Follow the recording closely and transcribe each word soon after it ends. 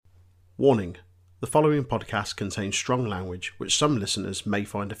Warning: the following podcast contains strong language which some listeners may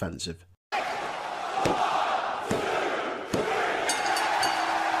find offensive.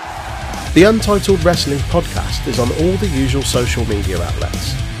 The Untitled Wrestling Podcast is on all the usual social media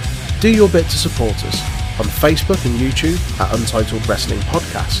outlets. Do your bit to support us on Facebook and YouTube at Untitled Wrestling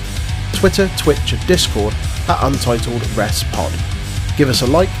Podcast, Twitter, Twitch and Discord at Untitled Res Pod. Give us a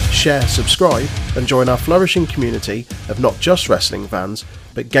like, share, subscribe and join our flourishing community of not just wrestling fans,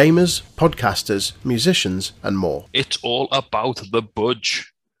 but gamers, podcasters, musicians and more. It's all about the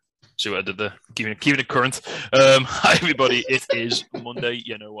budge. See what I did there? Keeping it current. Hi everybody, it is Monday.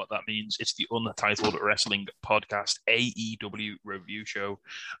 You know what that means. It's the Untitled Wrestling Podcast AEW review show.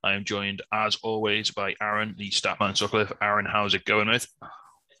 I am joined as always by Aaron, the Statman Sutcliffe. Aaron, how's it going, mate?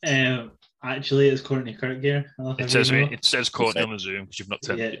 Actually, it's Courtney Kirk here. It says Courtney on the Zoom because you've not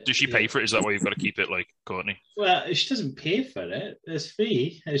said. Yeah, does she pay for it? Is that why you've got to keep it like Courtney? Well, she doesn't pay for it. It's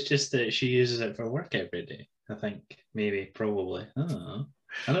free. It's just that she uses it for work every day. I think, maybe, probably. I don't know.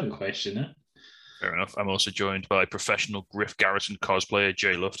 I don't question it. Fair enough. I'm also joined by professional Griff Garrison cosplayer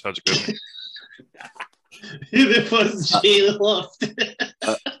Jay Luft. How's it going? Who the fuck's Jay Luft?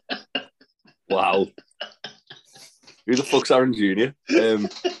 Wow. Who the fuck's Aaron Jr.?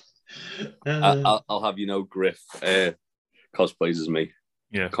 I'll have you know, Griff cosplays as me.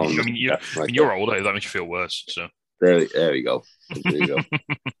 Yeah, you're older. That makes you feel worse. So there we go. There you go.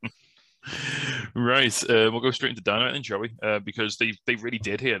 Right, we'll go straight into Dynamite then, shall we? Because they really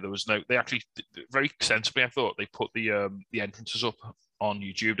did here. They actually very sensibly, I thought, they put the entrances up on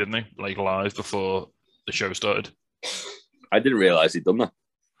YouTube, didn't they? Like live before the show started. I didn't realize he'd done that.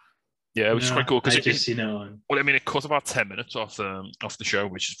 Yeah, it was quite cool because it cut about 10 minutes off the show,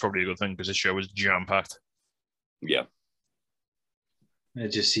 which is probably a good thing because the show was jam packed. Yeah, I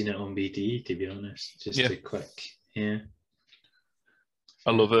just seen it on BT, to be honest. Just a quick, yeah.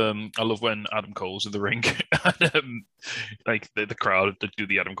 I love when Adam Cole's in the ring, and, like the crowd that do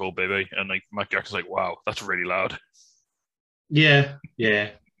the Adam Cole baby, and like Mike Jackson's like, "Wow, that's really loud." Yeah.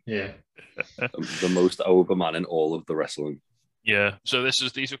 The most over man in all of the wrestling. Yeah, so it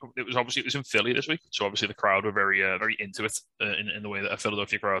was in Philly this week, so obviously the crowd were very into it in the way that a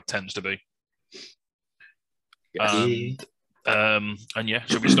Philadelphia crowd tends to be. Yeah. And yeah,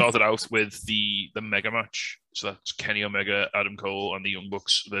 so we started out with the mega match. So that's Kenny Omega, Adam Cole, and the Young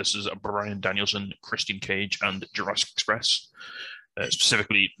Bucks versus Bryan Danielson, Christian Cage, and Jurassic Express,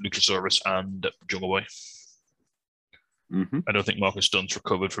 specifically Luchasaurus and Jungle Boy. Mm-hmm. I don't think Marcus Stunt's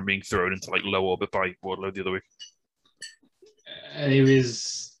recovered from being thrown into like low orbit by Wardlow the other week. He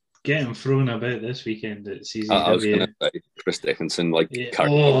was getting thrown about this weekend at CZW. I was going to say Chris Dickinson, like, I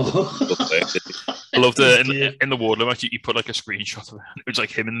loved in the Wardlow match, he put like a screenshot of it. It was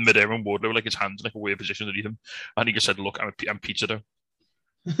like him in midair and Wardlow, like his hands in like a weird position underneath him, and he just said, "Look, I'm pizza dough."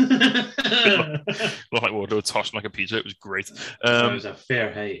 Looked like Wardlow tossed him like a pizza. It was great. It was a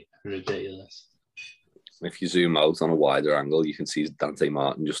fair height, ridiculous. If you zoom out on a wider angle, you can see Dante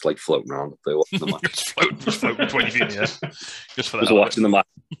Martin just like floating around up there watching the match. just floating 20 feet in the air. Just for that. Just watching the match.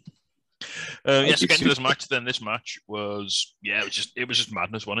 Yes, getting to this match. Then this match was it was just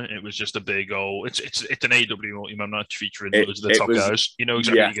madness, wasn't it? It was just a big old. It's an AEW multi-man match featuring those the top guys. You know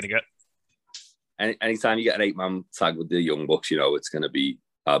exactly what you're gonna get. Anytime you get an 8-man tag with the Young Bucks, you know it's gonna be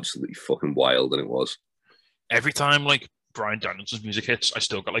absolutely fucking wild, and it was. Every time like Bryan Danielson's music hits, I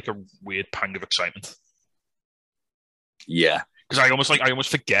still got like a weird pang of excitement. Yeah. Because I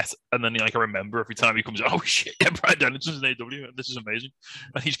almost forget, and then like I remember every time he comes out. Oh shit! Yeah, Bryan Danielson's in AEW, and this is amazing.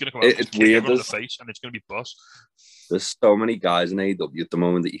 And he's gonna come out and kick everyone in the face, and it's gonna be boss. There's so many guys in AEW at the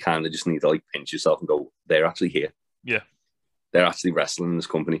moment that you kind of just need to like pinch yourself and go, they're actually here. Yeah, they're actually wrestling in this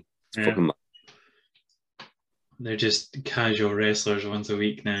company. It's fucking mad. They're just casual wrestlers once a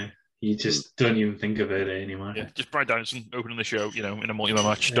week now. You just don't even think about it anymore. Yeah, just Bryan Danielson opening the show, in a multi-man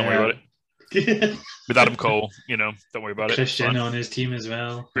match. Don't worry about it. With Adam Cole, don't worry about Christian on his team as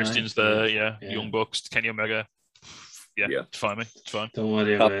well. Christian's there, yeah. Young Bucks, Kenny Omega. Yeah, it's fine, mate. It's fine. Don't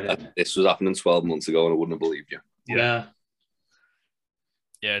worry about it. This was happening 12 months ago and I wouldn't have believed you. Yeah.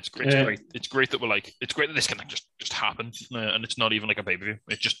 Yeah, it's great. It's great. It's great that it's great that this can just happen, and it's not even like a pay-per-view.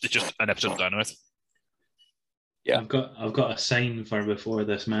 It's just an episode of Dynamite. Yeah. I've got a sign for before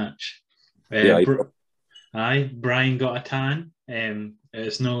this match. Brian got a tan.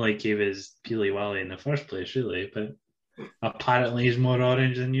 It's not like he was Peely Wally in the first place, really, but apparently he's more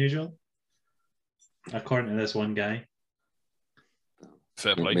orange than usual, according to this one guy.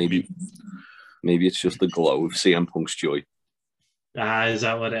 Fair play. Maybe it's just the glow of CM Punk's joy. Is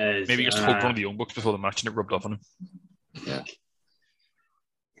that what it is? Maybe he just hugged one of the Young Bucks before the match and it rubbed off on him. Yeah.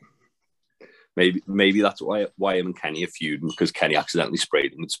 Maybe that's why him and Kenny are feuding, because Kenny accidentally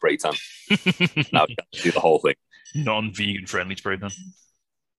sprayed him with spray tan. Now he has to do the whole thing. Non-vegan friendly spray tan.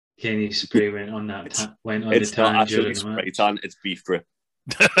 Kenny spray went on that went on It's the tan not during actually the spray match. tan, it's beef drip.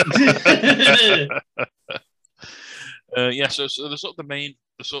 Yeah, so the sort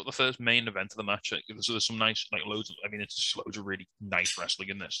of the first main event of the match. Like, so there's some nice, like loads of, I mean, it's just loads of really nice wrestling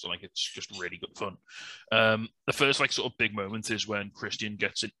in this. So like, it's just really good fun. The first like sort of big moment is when Christian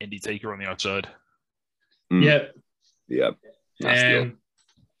gets an indie taker on the outside. Yep. Yeah.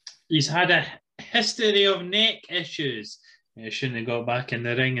 He's had a history of neck issues. He shouldn't have got back in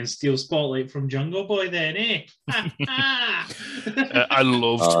the ring and steal spotlight from Jungle Boy then, eh? I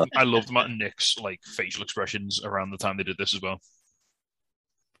loved Matt and Nick's like facial expressions around the time they did this as well.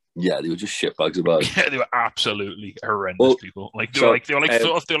 Yeah, they were just shitbags about it. Yeah, they were absolutely horrendous people. Like they were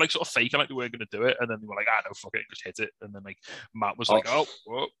sort of faking like they were going to do it, and then they were like, no, fuck it, just hit it. And then like Matt was like, whoa,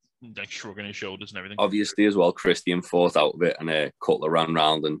 like shrugging his shoulders and everything. Obviously, as well, Christian fought out of it, and Cutler ran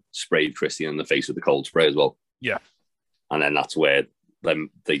round and sprayed Christian in the face with the cold spray as well. Yeah, and then that's where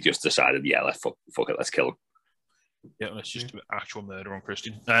they just decided, let's fuck it, let's kill him. Yeah, let's just do actual murder on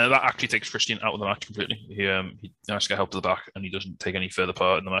Christian. That actually takes Christian out of the match completely. He has to get help to the back, and he doesn't take any further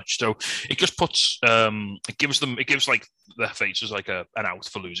part in the match. So it just puts it gives like their faces like an out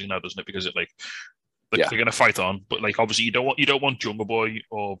for losing now, doesn't it? Because it they're going to fight on, but like obviously you don't want Jungle Boy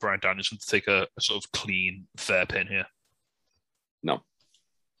or Bryan Danielson to take a sort of clean, fair pin here. No.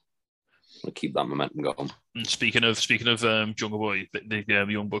 We'll keep that momentum going. And speaking of Jungle Boy, the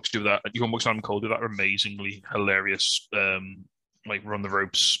Young Bucks do that. Young Bucks and Adam Cole do that amazingly hilarious, like run the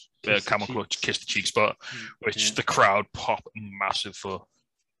ropes, camel clutch, kiss the cheek spot, which the crowd pop massive for.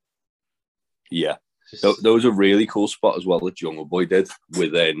 Yeah, those are really cool spot as well that Jungle Boy did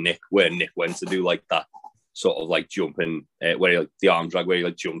with Nick, where Nick went to do like that sort of like jumping, where he, like the arm drag, where he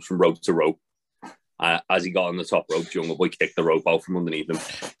like jumps from rope to rope. As he got on the top rope, Jungle Boy kicked the rope out from underneath him.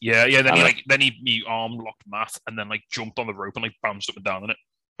 Yeah. Then he arm locked Matt and then like jumped on the rope and like bounced up and down on it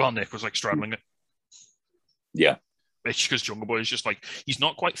while Nick was like straddling it. Yeah, it's because Jungle Boy is just like, he's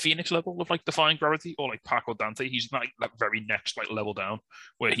not quite Phoenix level of like defying gravity or like Pac or Dante. He's not like that very next like level down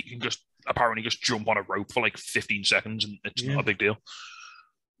where he can just apparently just jump on a rope for like 15 seconds and it's not a big deal.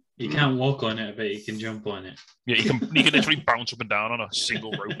 You can't walk on it, but you can jump on it. Yeah, you can literally bounce up and down on a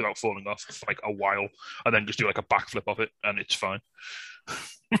single rope without falling off for like a while, and then just do like a backflip off it, and it's fine.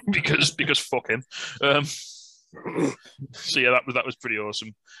 because fuck him. So yeah, that was pretty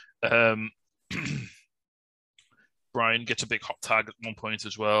awesome. Brian gets a big hot tag at one point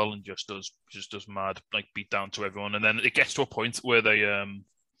as well, and just does mad like beat down to everyone, and then it gets to a point where they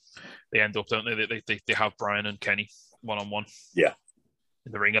end up, don't they? They have Brian and Kenny one-on-one. Yeah.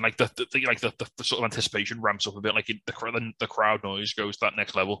 In the ring, and like the sort of anticipation ramps up a bit, like the crowd noise goes to that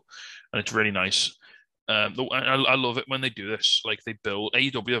next level, and it's really nice. I love it when they do this. Like they build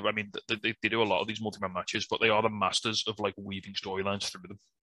AEW. I mean, they do a lot of these multi-man matches, but they are the masters of like weaving storylines through them.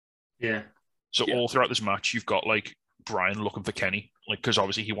 Yeah. So all throughout this match, you've got like Brian looking for Kenny, like because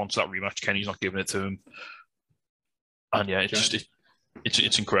obviously he wants that rematch. Kenny's not giving it to him, and yeah,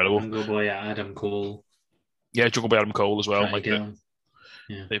 it's incredible. Jungle Boy, Adam Cole. Yeah, Jungle Boy, Adam Cole as well. Like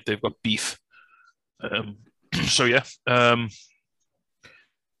yeah, they've got beef. So yeah,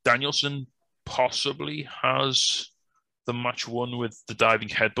 Danielson possibly has the match won with the diving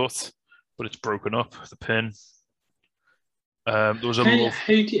headbutt, but it's broken up. The pin. There was a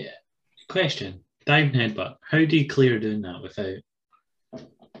question diving headbutt. How do you clear doing that without?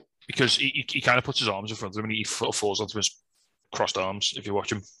 Because he kind of puts his arms in front of him and he falls onto his crossed arms. If you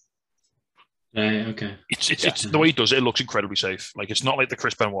watch him. Right, okay. It's the way he does it. It looks incredibly safe. Like it's not like the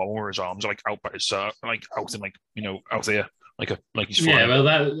Chris Benoit one where his arms are like out by his side, like out in like out there, like he's flying. Yeah,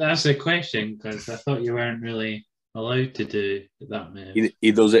 well that's the question because I thought you weren't really allowed to do that move.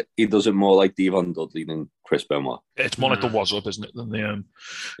 He does it more like Devon Dudley than Chris Benoit. It's more like the was up, isn't it? Than the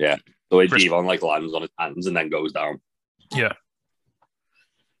yeah, the way Devon like lands on his hands and then goes down. Yeah.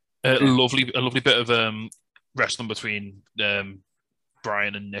 A lovely bit of wrestling between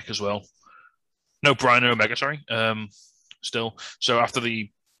Brian and Nick as well. No, Brian and Omega, sorry. Still. So after the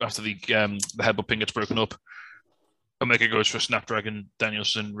headbutt pin gets broken up, Omega goes for a Snapdragon.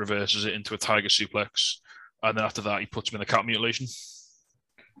 Danielson reverses it into a Tiger suplex. And then after that, he puts him in the cat mutilation.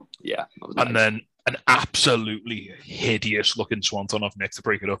 Yeah. And then an absolutely hideous looking swanton off Nick to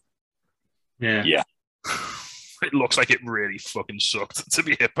break it up. Yeah. Yeah. It looks like it really fucking sucked to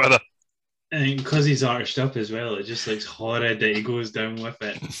be hit by that. And because he's arched up as well, it just looks horrid that he goes down with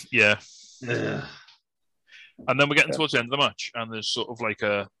it. Yeah. Ugh. And then we're getting towards the end of the match, and there's sort of like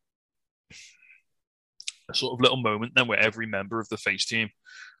a sort of little moment then where every member of the face team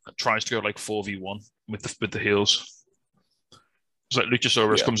and tries to go like 4v1 with the heels. It's like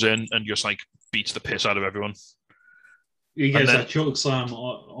Luchasaurus comes in and just like beats the piss out of everyone. He gets a choke slam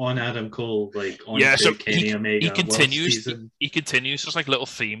on Adam Cole, like on Kenny Omega. He continues. It's like a little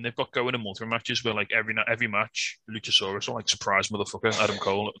theme they've got going in multiple matches where like every match, Luchasaurus will like surprise motherfucker Adam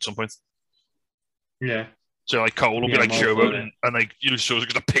Cole at some point. Yeah. So like Cole will be like showboating and like Luchasaurus going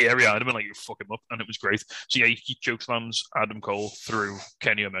to appear behind him and like you fuck him up, and it was great. So yeah, he choke slams Adam Cole through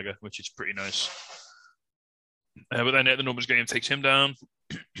Kenny Omega, which is pretty nice. But then the numbers game takes him down.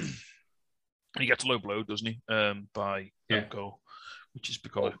 He gets a low blow, doesn't he? By Adam Cole, which has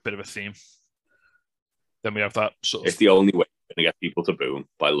become a bit of a theme. Then we have that sort of. It's the only way to get people to boo him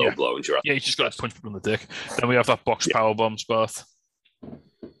by low blow and yeah, he's just got to punch people in the dick. Then we have that box powerbomb spot.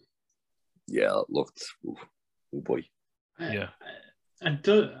 Yeah, it looked. Oh boy. Yeah.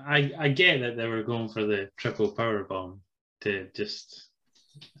 I get that they were going for the triple powerbomb to just.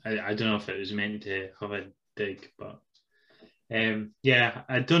 I don't know if it was meant to have a dig, but.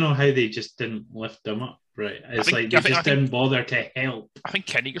 I don't know how they just didn't lift them up. Right, it's they didn't bother to help. I think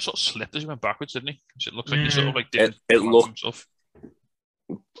Kenny just sort of slipped as he went backwards, didn't he? So it looks like he sort of like did. It looked himself.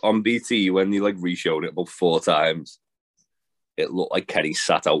 On BT when they like re-showed it about 4 times. It looked like Kenny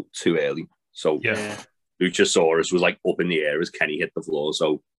sat out too early, so Luchasaurus was like up in the air as Kenny hit the floor.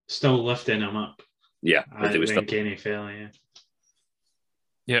 So still lifting him up. Yeah, when Kenny fell.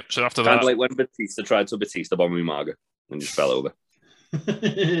 Yeah. So after kind that, of like when Batista tried to Batista bomb Umaga and just fell over.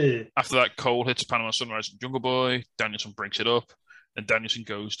 After that, Cole hits Panama Sunrise and Jungle Boy. Danielson breaks it up, and Danielson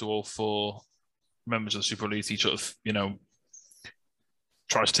goes to all 4 members of the Super Elite. He sort of,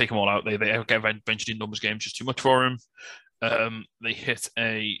 tries to take them all out. They get eventually numbers game, just too much for him. They hit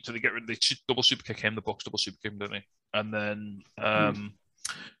they double super kick him, the Bucks double super kick him, don't they? And then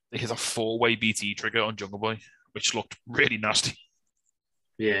they hit a 4-way BT trigger on Jungle Boy, which looked really nasty.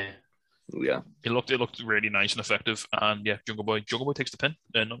 Yeah. Yeah, it looked really nice and effective, and Jungle Boy takes the pin,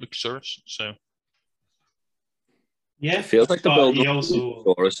 not Luchasaurus. So it feels like the build up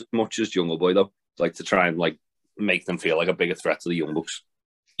Luchasaurus as much as Jungle Boy though, like to try and like make them feel like a bigger threat to the Young Bucks.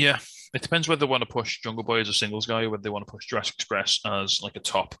 Yeah, it depends whether they want to push Jungle Boy as a singles guy or whether they want to push Jurassic Express as like a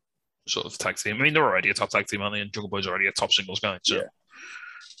top sort of tag team. I mean, they're already a top tag team, aren't they? And Jungle Boy's already a top singles guy, so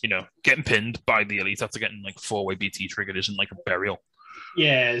getting pinned by the Elite after getting like 4-way BT triggered isn't like a burial.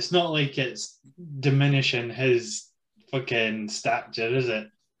 Yeah, it's not like it's diminishing his fucking stature, is it?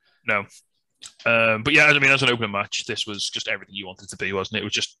 No. But yeah, I mean, as an opening match, this was just everything you wanted it to be, wasn't it? It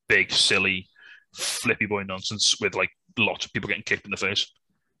was just big, silly, flippy boy nonsense with like lots of people getting kicked in the face.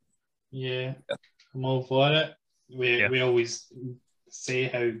 Yeah, I'm all for it. We always say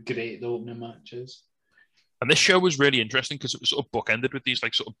how great the opening match is. And this show was really interesting because it was sort of bookended with these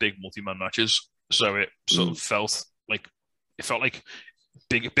like sort of big multi-man matches. So it sort of felt like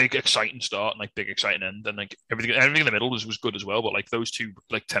big exciting start and like big exciting end, and like everything in the middle was good as well, but like those 2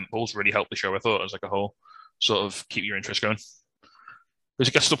 like tempos really helped the show, I thought, as like a whole, sort of keep your interest going, because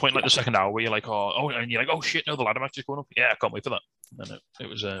it gets to the point like the second hour where you're like and you're like, oh shit, no, the ladder match is going up, I can't wait for that. And then it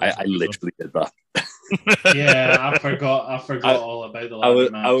was I literally did that. Yeah, I forgot all about the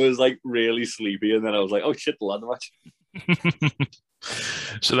ladder match. I was like really sleepy, and then I was like, oh shit, the ladder match.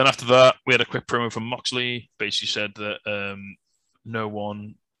 So then after that, we had a quick promo from Moxley. Basically said that no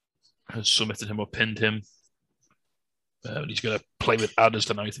one has submitted him or pinned him. He's going to play with adders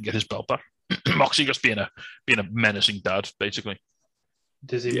tonight and get his belt back. Moxley just being a menacing dad, basically.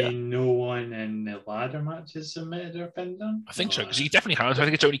 Does it mean no one in the ladder match has submitted or pinned him? I think so, because he definitely has. I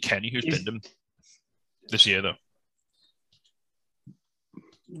think it's only Kenny who's pinned him this year, though.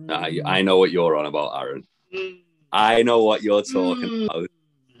 I know what you're on about, Aaron. I know what you're talking about.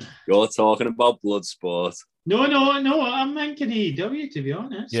 You're talking about Bloodsport. No, I'm thinking AEW, to be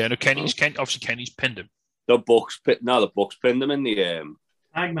honest. Yeah, no, Kenny's pinned him. The Bucks pinned him in the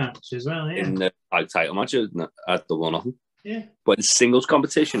tag match as well, in the tag title match at the one. Yeah, but it's singles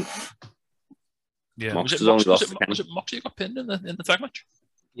competition. Yeah, was it Moxley who got pinned in the tag match?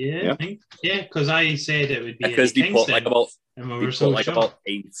 Yeah, because I said it would be because they put like about about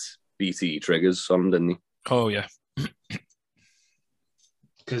 8 BT triggers on them, didn't they? Oh yeah.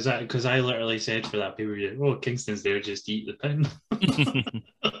 Because I literally said for that pay-per-view, Kingston's there, just eat the pin.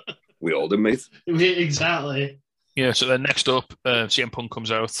 We all did, mate. Exactly. Yeah, so then next up, CM Punk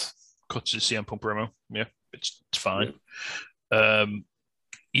comes out, cuts his CM Punk promo. Yeah, it's fine. Yeah.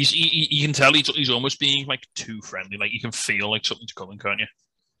 You can tell he's almost being like too friendly. Like you can feel like something's coming, can't you?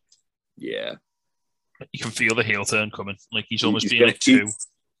 Yeah. You can feel the heel turn coming. Like he's almost being like too.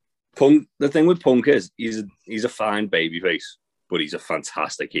 Punk. The thing with Punk is he's a fine babyface, but he's a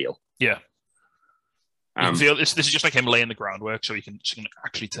fantastic heel. Yeah. You can feel this is just like him laying the groundwork so he can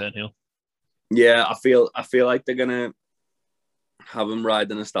actually turn heel. Yeah, I feel like they're gonna have him ride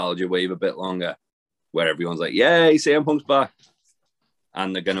the nostalgia wave a bit longer, where everyone's like, "Yay, CM Punk's back,"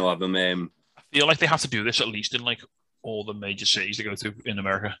 and they're gonna have him. I feel like they have to do this at least in like all the major cities they go to in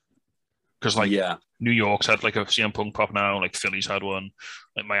America, because like New York's had like a CM Punk pop now, like Philly's had one,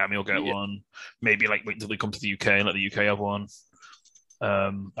 like Miami will get one. Maybe like wait until they come to the UK and let the UK have one.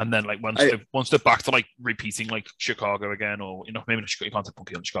 And then like once they're back to like repeating like Chicago again, or maybe you can't take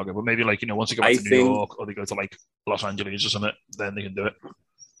Punky on Chicago, but maybe like once they go back to New York or they go to like Los Angeles or something, then they can do it.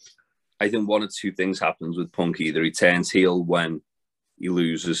 I think one or two things happens with Punk. Either he turns heel when he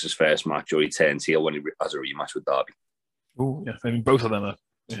loses his first match, or he turns heel when he has a rematch with Darby. Oh yeah, I mean both of them are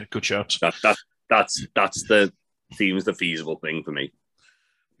good shouts. That's the feasible thing for me.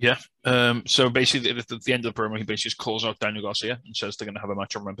 Yeah. So basically, at the end of the promo, he basically just calls out Daniel Garcia and says they're going to have a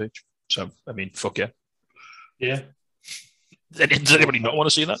match on Rampage. So, I mean, fuck yeah. Yeah. Does anybody not want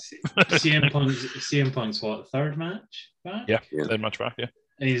to see that? CM Punk's what, third match back? Yeah, third match back, yeah.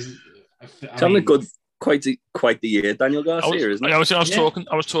 And he's having a good, quite the year, Daniel Garcia, isn't it? I was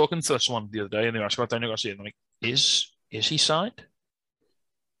talking to someone the other day and they were asking about Daniel Garcia and I'm like, is he signed?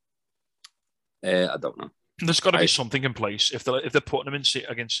 I don't know. There's got to be something in place if they're putting him in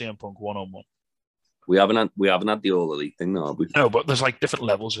against CM Punk 1-on-1. We haven't had the All Elite thing, though, have we? No, but there's like different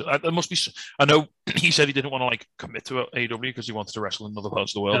levels. There must be. I know he said he didn't want to like commit to AEW because he wanted to wrestle in other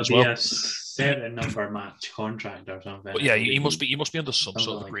parts of the world as well. A certain number match contract or something. But yeah, he must be under some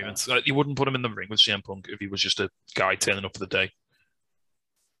sort of agreement. Like you wouldn't put him in the ring with CM Punk if he was just a guy turning up for the day.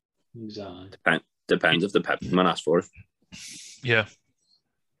 Exactly. Depends if the Pepperman asked for it. Yeah,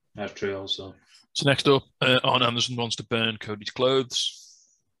 that's true. Also. So next up, Arn Anderson wants to burn Cody's clothes.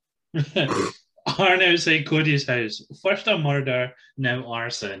 Arn outside Cody's house. First a murder, now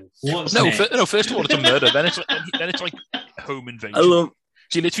arson. What's next? First of all it's a murder. Then it's like home invasion. So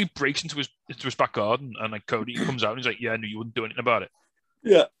he literally breaks into his back garden, and like Cody comes out and he's like, "Yeah, no, you wouldn't do anything about it."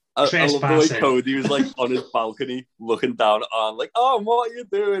 Yeah. I love the way Cody was like on his balcony looking down on like, "Oh, what are you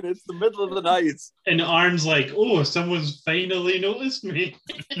doing? It's the middle of the night." And Arn's like, "Oh, someone's finally noticed me."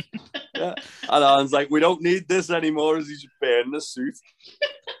 Yeah. And Arn's like, "We don't need this anymore," as he's burning the suit.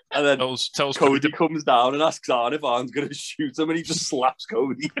 And then tells Cody comes down and asks Arn if Arn's going to shoot him, and he just slaps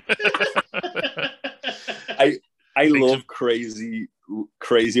Cody. I love crazy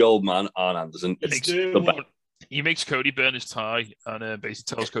old man Arn Anderson. He makes Cody burn his tie and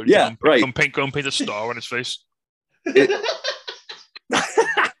basically tells Cody to go and paint a star on his face. That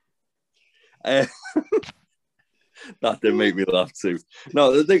did make me laugh too.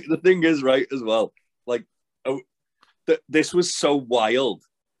 No, the thing is right as well. Like, this was so wild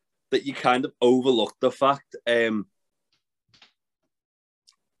that you kind of overlook the fact.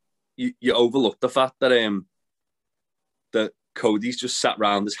 You overlook the fact that that Cody's just sat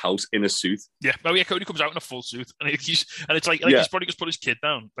around his house in a suit. Yeah, Cody comes out in a full suit, and it's like he's probably just put his kid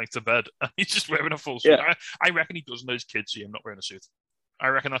down like to bed, and he's just wearing a full suit. Yeah. I reckon he doesn't let his kids see him not wearing a suit. I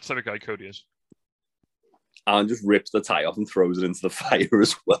reckon that's the type of guy Cody is. And just rips the tie off and throws it into the fire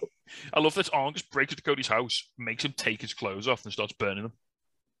as well. I love this. Arn just breaks into Cody's house, makes him take his clothes off, and starts burning them.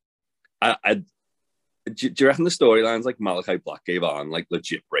 Do you reckon the storyline's like Malachi Black gave Arn like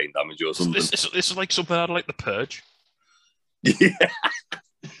legit brain damage or something? This is like something out of like The Purge. Yeah.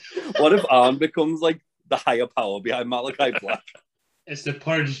 What if Arn becomes like the higher power behind Malachi Black? It's The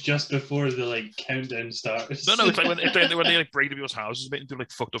Purge just before the like countdown starts. No, it's like when they like break into people's houses, make them do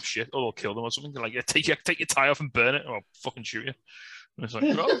like fucked up shit, or they'll kill them or something. They're like, yeah, take your tie off and burn it, or I'll fucking shoot you. And it's like,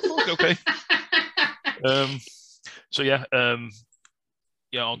 oh, fuck, okay. So yeah, Arn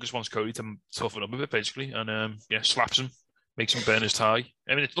just wants Cody to toughen up a bit, basically, and slaps him, makes him burn his tie.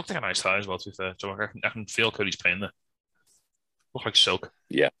 I mean, it looked like a nice tie as well, to be fair. So I can feel Cody's pain there. Look like silk.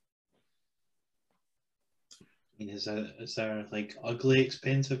 Yeah. Is there like ugly,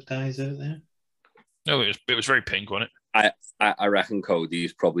 expensive ties out there? No, it was very pink, wasn't it? I reckon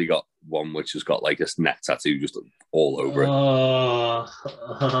Cody's probably got one which has got like a neck tattoo just all over it.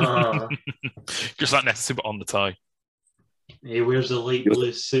 Just that neck tattoo, but on the tie. He wears a light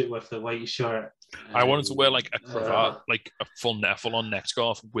blue suit with the white shirt. I wanted to wear like a cravat, like a full-on neck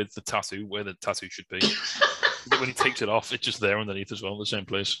scarf with the tattoo where the tattoo should be. But when he takes it off, it's just there underneath as well, the same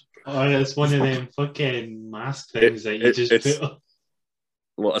place. Oh, it's one of them fucking mask things that you just put on.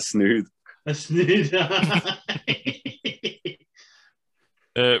 What a snood. A snood.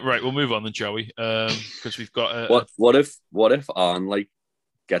 Right, we'll move on then, shall we? Because we've got... What if Arn like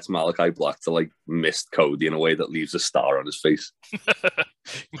gets Malachi Black to like mist Cody in a way that leaves a star on his face?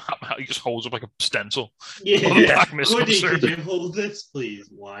 just holds up like a stencil. Yeah. On the back, Miss Cody, Officer. could you hold this, please?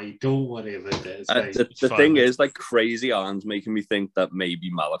 Why? Don't worry about it. It's fine. The fine, thing man. is, like, Crazy Arn's making me think that maybe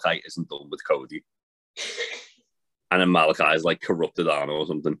Malachi isn't done with Cody. And then Malachi is like corrupted Arn or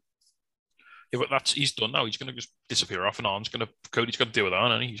something. Yeah, but he's done now. He's going to just disappear off, and Cody's got to deal with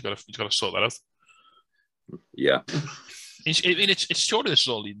that, and he's got to sort that out. Yeah. It's surely this is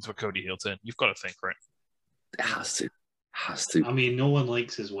all leading to a Cody heel turn. You've got to think, right? It has to. Has to. I mean, no one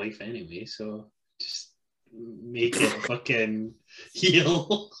likes his wife anyway, so just make it fucking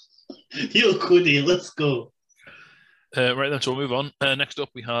heel. Heel Cody, let's go. Right then, so we'll move on. Next up,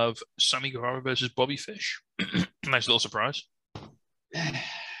 we have Sammy Guevara versus Bobby Fish. Nice little surprise.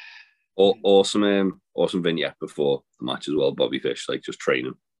 Awesome vignette before the match as well. Bobby Fish, like, just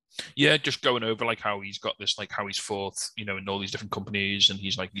training. Yeah, just going over like how he's got this, like how he's fought, in all these different companies, and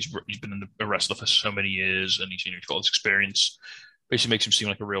he's been a wrestler for so many years, and he's got all this experience. Basically, makes him seem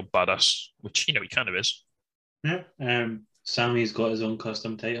like a real badass, which he kind of is. Yeah. Sammy's got his own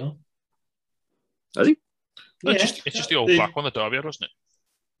custom title. Has he? No, it's just the old black one that Darby had, wasn't it?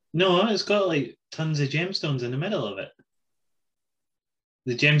 No, it's got like tons of gemstones in the middle of it.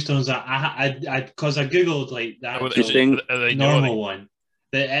 The gemstones that because I googled like that Are they normal one.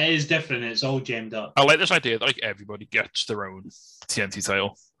 But it is different. It's all gemmed up. I like this idea that like everybody gets their own TNT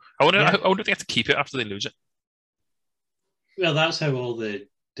title. I wonder if they have to keep it after they lose it. Well, that's how all the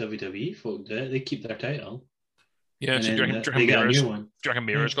WWE folk do it. They keep their title. Yeah, so they get a new one. Dragon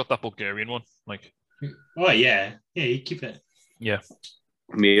Mira's got that Bulgarian one. Like, oh yeah, you keep it. Yeah,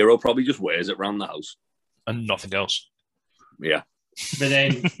 Miro probably just wears it around the house and nothing else. Yeah, but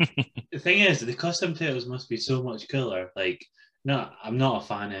then the thing is, the custom titles must be so much cooler. Like, no, I'm not a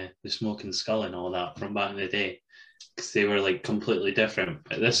fan of the Smoking Skull and all that from back in the day because they were like completely different.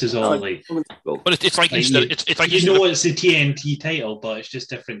 But this is all like, but it's like instead, it's like it's the TNT title, but it's just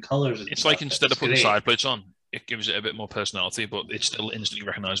different colors. It's like instead of putting side plates on, it gives it a bit more personality, but it's still instantly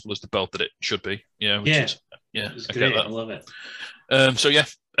recognizable as the belt that it should be. Yeah, it's great. I love it.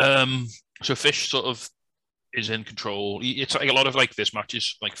 So Fish sort of is in control. It's like a lot of like this match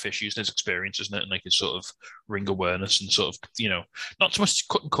is like Fish using his experience, isn't it? And like his sort of ring awareness and sort of, not so much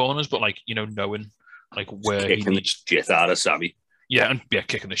cutting corners, but like, knowing like where he needs shit out of Sammy. Yeah, and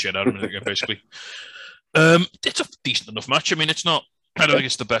kicking the shit out of him basically. It's a decent enough match. I mean, it's not. I don't think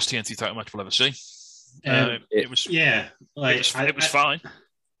it's the best TNT title match we'll ever see. It was fine.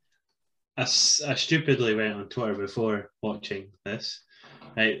 I stupidly went on Twitter before watching this.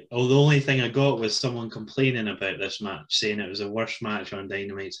 The only thing I got was someone complaining about this match, saying it was the worst match on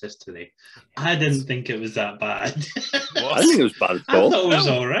Dynamite's history. I didn't think it was that bad. I think it was bad at all. I thought it was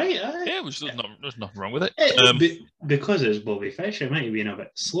all right. There's nothing wrong with it. Because it was Bobby Fish, it might have been a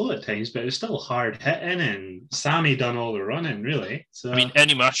bit slow at times, but it was still hard hitting, and Sammy done all the running, really. So, I mean,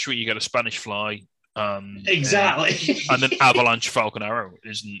 any match where you get a Spanish Fly, exactly, and an Avalanche Falcon Arrow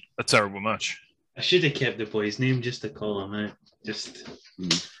isn't a terrible match. I should have kept the boy's name just to call him out. Just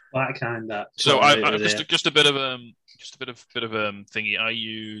backhand that. So I just a bit of thingy. I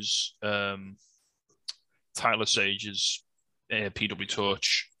use Tyler Sage's PW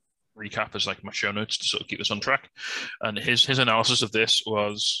Torch recap as like my show notes to sort of keep us on track. And his analysis of this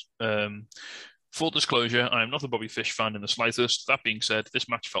was full disclosure, I am not a Bobby Fish fan in the slightest. That being said, this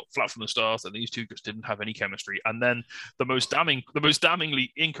match felt flat from the start, and these two just didn't have any chemistry. And then the most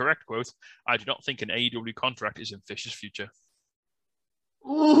damningly incorrect quote: "I do not think an AEW contract is in Fish's future."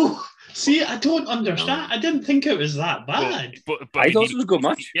 Oh, see, I don't understand. I didn't think it was that bad. But I thought it was a good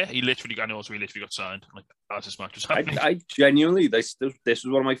match. Yeah, he literally got signed like as this match was happening. I genuinely, this was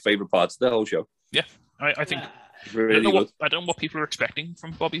one of my favorite parts of the whole show. Yeah, I think. Really I don't know what people are expecting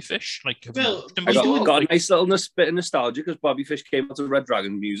from Bobby Fish. Like, I got a nice little bit of nostalgia because Bobby Fish came out to Red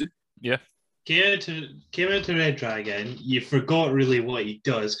Dragon music. Yeah. Came out to Red Dragon. You forgot really what he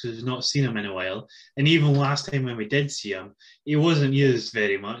does because we've not seen him in a while. And even last time when we did see him, he wasn't used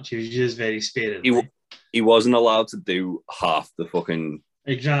very much. He was used very sparingly. He wasn't allowed to do half the fucking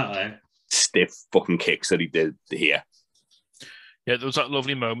stiff fucking kicks that he did here. Yeah, there was that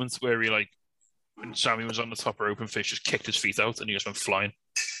lovely moment where he like when Sammy was on the top rope and Fish just kicked his feet out and he just went flying.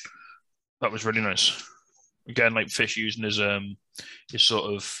 That was really nice. Again, like Fish using his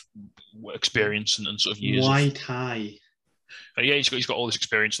sort of experience and sort of years. White high. Yeah, he's got all this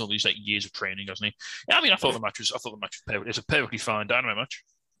experience and all these like years of training, hasn't he? Yeah, I mean, I thought the match was perfect. It's a perfectly fine Dynamite match.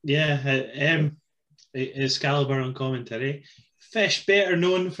 Yeah, Excalibur on commentary. Fish better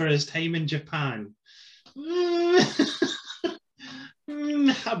known for his time in Japan.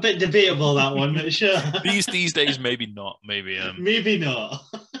 A bit debatable that one, but sure. These days, maybe not. Maybe not.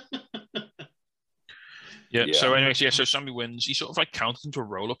 Yeah. Yeah. So anyway, so Sammy wins. He sort of like counted into a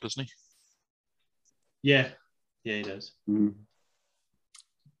roll up, doesn't he? Yeah, he does. Mm.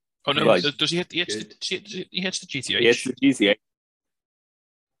 Oh no, Right. does he hit? He hits Good. the GTH. Yes, the GTA.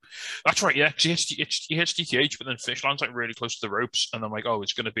 That's right. Yeah, 'cause he hits GTH, but then Fish lands like really close to the ropes, and I'm like, oh,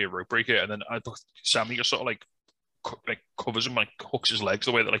 it's going to be a rope breaker, and then Sammy just sort of like covers him, like hooks his legs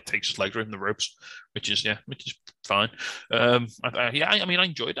the way that like takes his legs away from the ropes, which is fine. I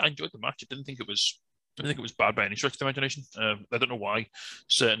enjoyed the match. I didn't think it was bad by any stretch of the imagination. I don't know why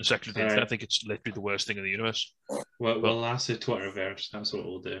certain sections of the internet think it's literally the worst thing in the universe. We'll ask the Twitterverse. That's what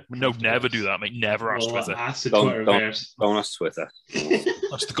we'll do. No, never do that, mate. Never ask We'll Twitter. ask the Twitterverse. Don't ask Twitter.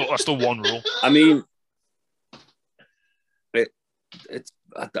 That's the one rule. I mean, I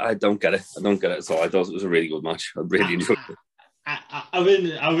don't get it. I don't get it at all. I thought it was a really good match. I really enjoyed it.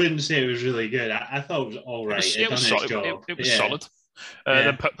 I wouldn't say it was really good. I thought it was all right. It was solid. It was solid.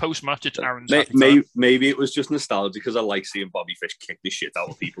 Then post match, it's Aaron's. Maybe it was just nostalgia because I like seeing Bobby Fish kick the shit out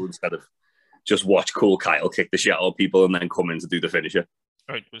of people instead of just watch Cool Kyle kick the shit out of people and then come in to do the finisher.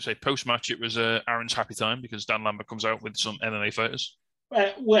 All right, we'll say post match, it was Aaron's happy time because Dan Lambert comes out with some MMA fighters.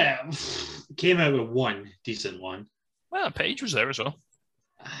 Well, came out with one decent one. Well, Paige was there as well.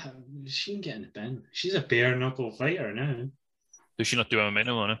 She can get in the bin. She's a bare knuckle fighter now. Does she not do MMA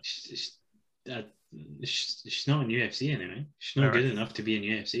no more? No? She's not in UFC anyway. She's not good enough to be in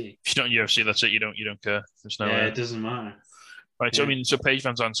UFC. If she's not in UFC, that's it. You don't care. There's no. It doesn't matter. Right. So so Paige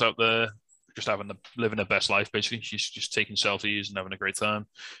Van Zandt's out there, just living her best life. Basically, she's just taking selfies and having a great time.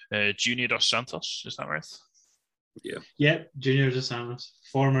 Junior Dos Santos, is that right? Yeah. Yep. Junior Dos Santos,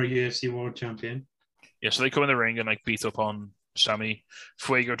 former UFC world champion. Yeah. So they come in the ring and like beat up on Sammy.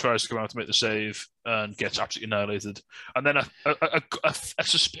 Fuego tries to come out to make the save and gets absolutely annihilated. And then a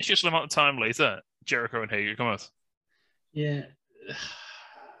suspicious amount of time later, Jericho and Hager come out. Yeah.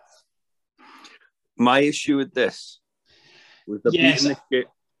 My issue with this was the beating the shit.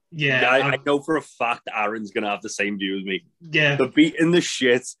 Yeah. I know for a fact Aaron's going to have the same view as me. Yeah. The beating the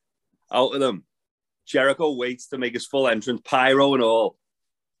shit out of them. Jericho waits to make his full entrance, pyro and all.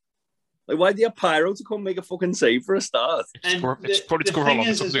 Like, why do you have pyro to come make a fucking save for a start? It's probably to cover a lot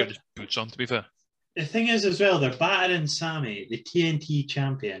of stuff to get boots on, to be fair. The thing is, as well, they're battering Sammy, the TNT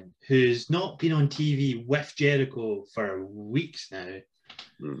champion, who's not been on TV with Jericho for weeks now.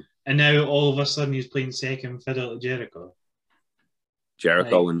 And now all of a sudden he's playing second fiddle to Jericho.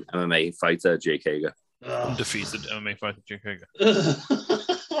 Jericho and MMA fighter Jake Hager. Undefeated MMA fighter Jake Hager.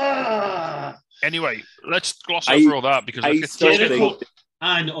 Anyway, let's gloss over all that because Jericho,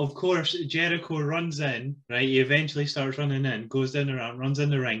 and of course Jericho runs in, right? He eventually starts running in, goes down the ramp, runs in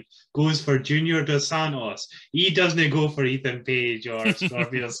the ring, goes for Junior Dos Santos. He doesn't go for Ethan Page or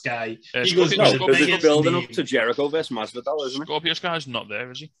Scorpio Sky. He goes for the biggest building name. up to Jericho versus Masvidal, isn't it? Scorpio Sky's not there,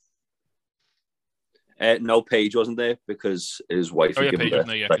 is he? No, Page wasn't there because his wife. Oh yeah, Page wasn't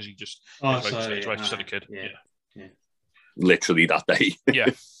there, yeah, because he just. Sorry, his wife just had a kid. Yeah. Literally that day. Yeah.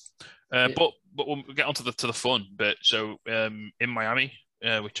 But we'll get on to the fun bit. So in Miami,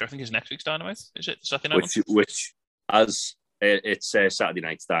 which I think is next week's Dynamite, is it Saturday night? Which as it's Saturday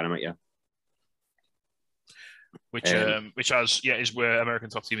night's Dynamite, yeah. Which is where American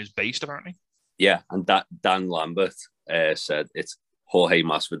Top Team is based apparently. Yeah, and that Dan Lambert said it's Jorge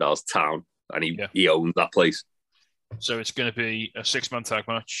Masvidal's town, and he owns that place. So it's going to be a 6-man tag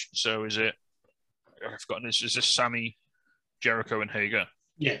match. So is it? I've forgotten. Is this Sammy, Jericho, and Hager?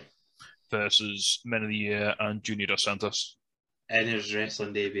 Yeah. Versus Men of the Year and Junior Dos Santos. And his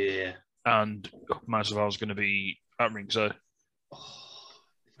wrestling debut, yeah. And Masvidal's going to be at ringside.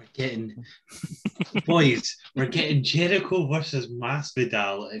 We're getting we're getting Jericho versus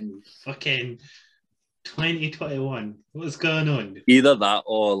Masvidal in fucking 2021. What's going on? Either that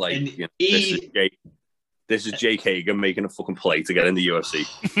or like this is Jake Hager making a fucking play to get in the UFC.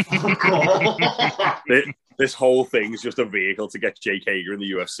 This whole thing's just a vehicle to get Jake Hager in the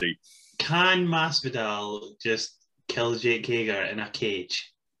UFC. Can Masvidal just kill Jake Hager in a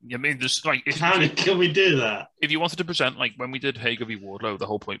cage? I mean, there's like, can we do that? If you wanted to present, like when we did Hager v Wardlow, the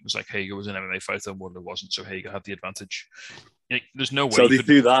whole point was like Hager was an MMA fighter and Wardlow wasn't, so Hager had the advantage. Like, there's no way. So they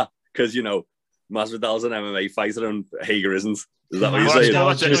do that because Masvidal's an MMA fighter and Hager isn't. Is that what you're saying?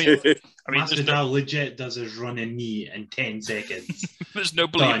 Masvidal legit does his running knee in 10 seconds. There's no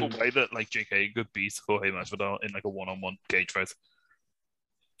believable way that like Jake Hager could beat Jorge Masvidal in like a one-on-one cage fight.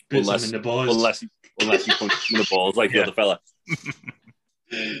 Unless he punches him in the balls like the other fella.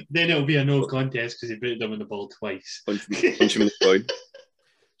 Then it'll be a no contest because he beat him in the ball twice. Punch him in the groin.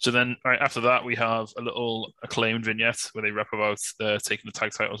 So then, right after that, we have a little acclaimed vignette where they rap about taking the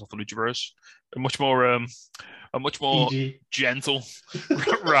tag titles off the Lucha Bros. A much more PG. gentle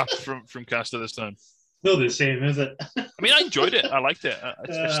rap from Caster this time. not the same, is it? I mean, I enjoyed it. I liked it.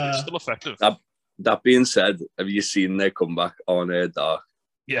 It's still effective. That being said, have you seen their comeback on Dark?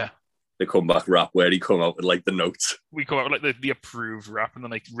 Yeah. The comeback rap where he come out with like the notes. We come out with like the approved rap and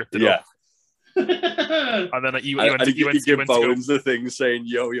then like ripped it Yeah. up. And then like, you went give Bowens the thing saying,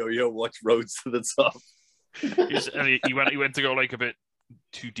 yo, yo, yo, watch Roads to the Top. He went to go like a bit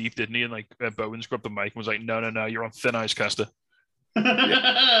too deep, didn't he? And like Bowens grabbed the mic and was like, no, you're on thin ice, Caster.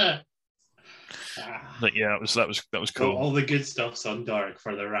 Like, yeah, that was cool. All the good stuff's on Dark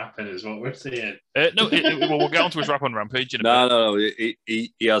for the rapping, is what we're saying. No, we'll get onto his rap on Rampage. No.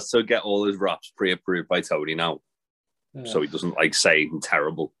 He has to get all his raps pre-approved by Tony now, so he doesn't like say anything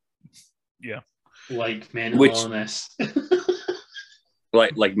terrible. Yeah, like mental illness,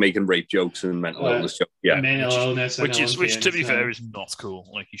 like making rape jokes and mental illness jokes. Yeah, mental illness, which to be fair is not cool.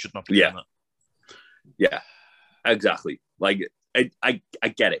 Like, you should not be doing that. Yeah, exactly. Like, I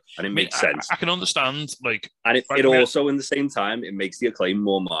get it, and it makes sense. I can understand, like, and it also, in the same time, it makes the Acclaim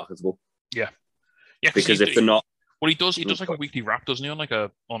more marketable. Yeah, because if they're not, well, he does like a weekly rap, doesn't he, on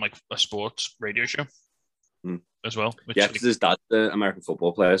a sports radio show as well? Because his dad's an American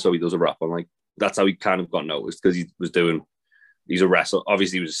football player, so he does a rap on, like, that's how he kind of got noticed, because he's a wrestler.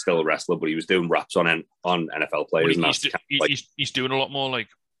 Obviously, he was still a wrestler, but he was doing raps on NFL players. Well, he's doing a lot more like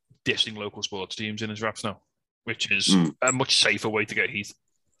dissing local sports teams in his raps now, which is a much safer way to get heat.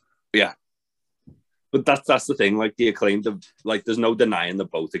 Yeah, but that's the thing. Like, the Acclaimed, like, there's no denying they're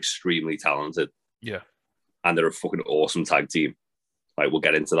both extremely talented. Yeah, and they're a fucking awesome tag team. Like, we'll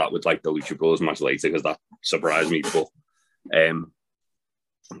get into that with like the Lucha Brothers match later, because that surprised me. But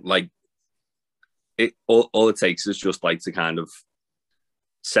like, it all it takes is just like to kind of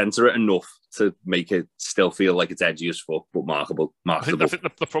censor it enough to make it still feel like it's edgy as fuck, but marketable. I think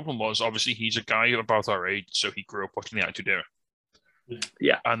the problem was, obviously, he's a guy about our age, so he grew up watching the Attitude Era.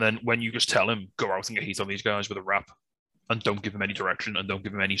 Yeah. And then when you just tell him, go out and get heat on these guys with a rap, and don't give him any direction, and don't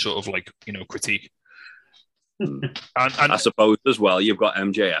give him any sort of, like, critique. And I suppose as well, you've got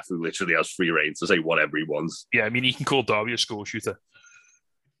MJF, who literally has free reign to say whatever he wants. Yeah, I mean, he can call Darby a school shooter.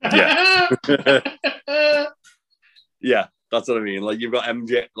 Yeah. Yeah, that's what I mean. Like, you've got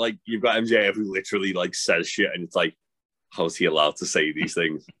MJF who literally like says shit, and it's like, how's he allowed to say these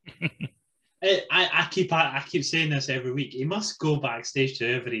things? I keep saying this every week. He must go backstage to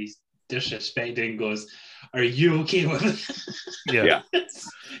whoever he's disrespecting and goes, "Are you okay with it?" Yeah.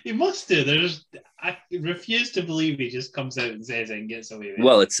 He must do. I refuse to believe he just comes out and says it and gets away with it.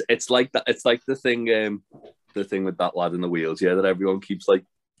 Well, it's like that. It's like the thing with that lad in the wheelchair that everyone keeps like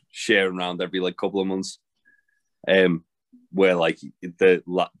sharing around every like couple of months. Where like the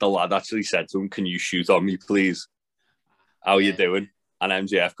lad actually said to him, "Can you shoot on me, please? How are you doing?" And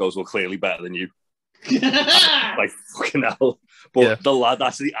MJF goes, "Well, clearly better than you." Like, fucking hell. But the lad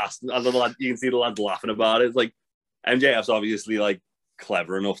actually asked, and the lad, you can see the lad laughing about it. It's like, MJF's obviously like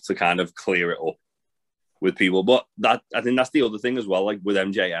clever enough to kind of clear it up with people. But I think that's the other thing as well. Like, with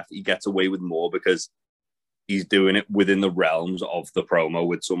MJF, he gets away with more because he's doing it within the realms of the promo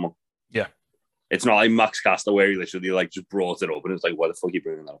with someone. Yeah. It's not like Max Caster where he literally like just brought it up and it's like, why the fuck are you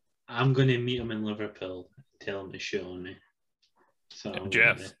bringing that up? I'm going to meet him in Liverpool, tell him to shoot on me. So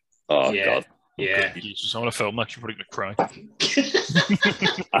Jeff. Oh, God. Yeah. Jesus, I want to film that. You're probably going to cry.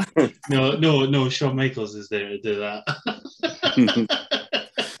 No, Shawn Michaels is there to do that.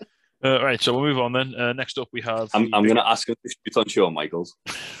 Right, so we'll move on then. Next up, we have... I'm going to ask him to shoot on Shawn Michaels.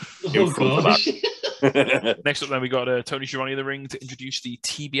 Oh, gosh. Next up, then, we got Tony Schiavone in the ring to introduce the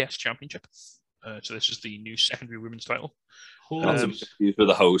TBS Championship. So this is the new secondary women's title. For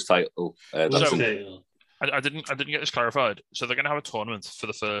the hose title. I didn't get this clarified. So they're going to have a tournament for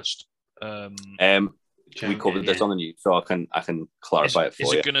the first. We covered this on the news, so I can clarify it for you.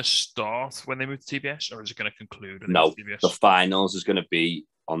 Is it going to start when they move to TBS, or is it going to conclude? No, the finals is going to be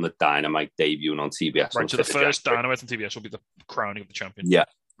on the Dynamite debuting on TBS. Right, so the first Dynamite on TBS will be the crowning of the champion. Yeah.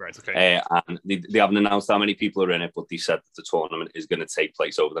 Right, okay. And they haven't announced how many people are in it, but they said that the tournament is going to take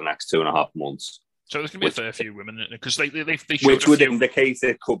place over the next 2.5 months. So there's going to be a fair few women in it, because they which would indicate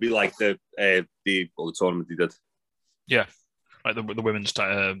it could be like the tournament they did. Yeah, like the women's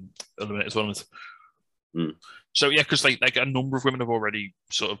eliminated tournament. Mm. So yeah, because like a number of women have already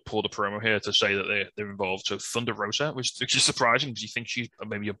sort of pulled a promo here to say that they're involved. So Thunder Rosa, which is surprising because you think she's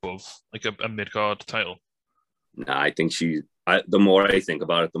maybe above like a mid card title. No, I think the more I think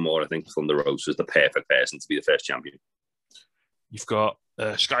about it, the more I think Thunder Rosa is the perfect person to be the first champion. You've got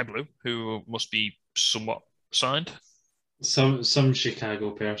Sky Blue, who must be somewhat signed. Some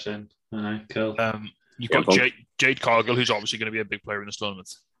Chicago person. Cool. You've got Jade Cargill, who's obviously going to be a big player in this tournament,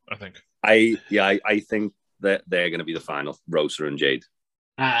 I think. I think that they're going to be the final, Rosa and Jade.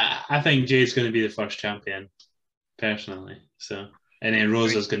 I think Jade's going to be the first champion, personally. So, and then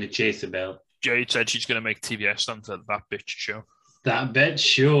Rosa's going to chase the belt. Jade said she's going to make TBS stand for that bitch show. That bitch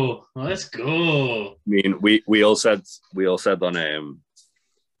show. Let's go. I mean, we all said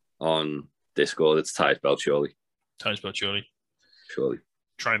on Discord it's Ty's belt, surely. Ty's belt, surely. Surely.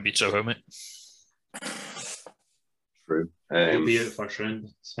 Try and beat Soho, mate. True. He'll be out first round.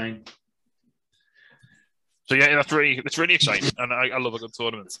 It's fine. So yeah, it's really exciting, and I love a good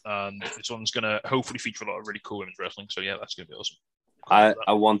tournament. And this one's going to hopefully feature a lot of really cool women's wrestling. So yeah, that's going to be awesome.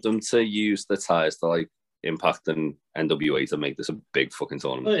 I want them to use the ties to like Impact and NWA to make this a big fucking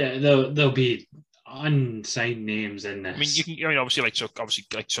tournament. Oh yeah, there'll be unsigned names in this. Obviously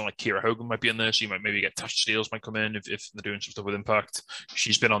someone like Kira Hogan might be in there, so you might maybe get Tasha Steelz might come in if they're doing some stuff with Impact.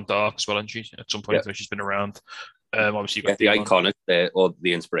 She's been on Dark as well, hasn't she? At some point, she's been around. Obviously, the Iconic or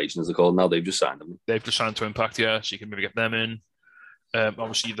the Inspirations are called now. They've just signed them. They've just signed to Impact, yeah. So you can maybe get them in.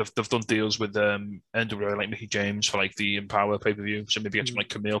 Obviously, they've done deals with NWA like Mickey James for like the Empower pay per view. So maybe get someone like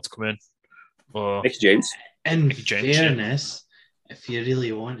Camille to come in. Or Mickey James. In fairness, if you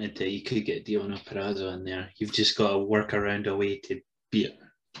really wanted to, you could get Deonna Purrazzo in there. You've just got to work around a way to beat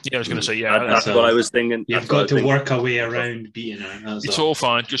her. Yeah, I was going to say, yeah. That's what I was thinking. You've got to work a way around beating her. It's all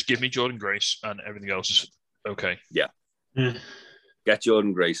fine. Just give me Jordynne Grace and everything else is okay. Yeah. Get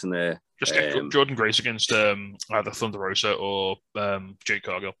Jordynne Grace in there. Just get Jordynne Grace against either Thunder Rosa or Jade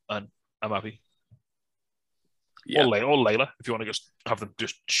Cargill, and I'm happy. Yeah. Or Layla, if you want to just have them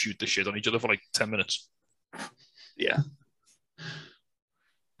just shoot the shit on each other for like 10 minutes. Yeah.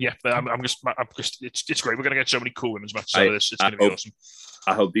 Yeah, but I'm just it's great. We're gonna get so many cool women's matches out of this. It's gonna be awesome.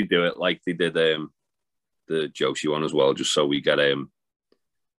 I hope they do it like they did the Joshi one as well, just so we get to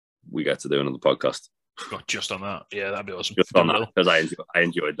do another podcast. Not just on that. Yeah, that'd be awesome. Just on that, because I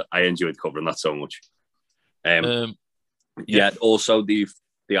enjoyed covering that so much. Yeah. Also they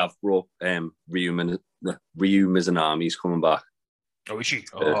have brought Ryu Mizunami's coming back. Oh, is she?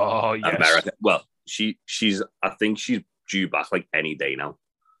 Oh, yes. America. Well, I think she's due back like any day now.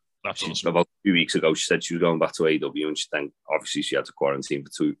 That's awesome. About 2 weeks ago, she said she was going back to AEW, and then obviously she had to quarantine for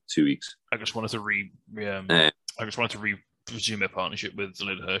two weeks. I just wanted to resume their partnership with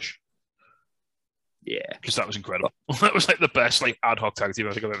Leyla Hirsch. Yeah, because that was incredible. That was like the best like ad hoc tag team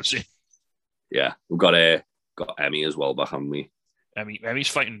I think I've ever seen. Yeah, we've got Emmy as well back, haven't we? Emmy's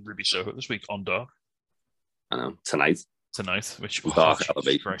fighting Ruby Soho this week on Dark. I know tonight, which Dark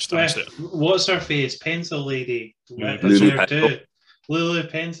what's her face? Pencil lady. Lulu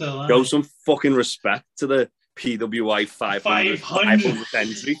Pencil. Show some fucking respect to the PWI 500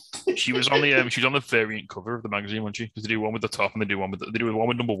 entry. She was on the variant cover of the magazine, wasn't she? Because they do one with the top and they do one with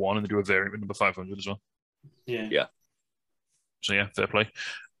number 1 and they do a variant with number 500 as well. Yeah. So yeah, fair play.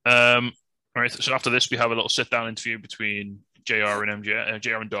 All right. So after this, we have a little sit down interview between JR and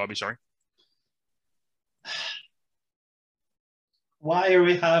JR and Darby. Sorry. Why are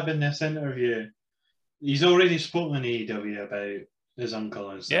we having this interview? He's already spoken to AEW about his uncle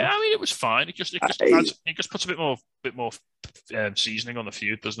and stuff. Yeah, I mean it was fine. It just puts a bit more seasoning on the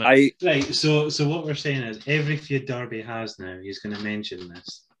feud, doesn't it? Right. So what we're saying is every feud Darby has now, he's going to mention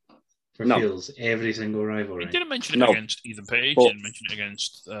this for feels every single rivalry. He didn't mention it against Ethan Page. He didn't mention it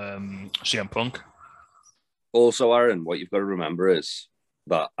against CM Punk. Also, Aaron, what you've got to remember is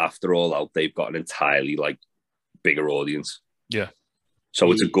that after All Out, they've got an entirely like bigger audience. Yeah.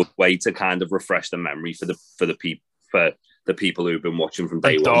 So it's a good way to kind of refresh the memory for the people who've been watching from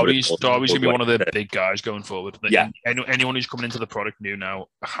day one. Darby's going to be one of the big guys going forward. Yeah. Anyone who's coming into the product new now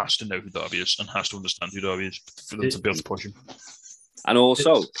has to know who Darby is and has to understand who Darby is for them to be able to push him. And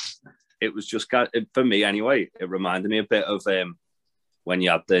also, it was just, for me anyway, it reminded me a bit of when you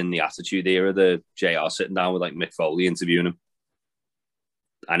had in the Attitude Era, the JR sitting down with like Mick Foley interviewing him.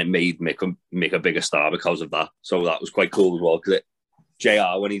 And it made Mick a bigger star because of that. So that was quite cool as well. Because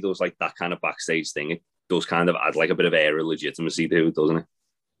JR, when he does like that kind of backstage thing, it does kind of add like a bit of air of legitimacy to it, doesn't it?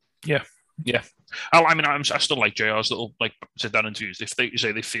 Yeah. I still like JR's little like sit down interviews if they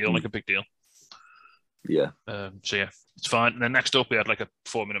say they feel like a big deal. Yeah. So yeah, it's fine. And then next up we had like a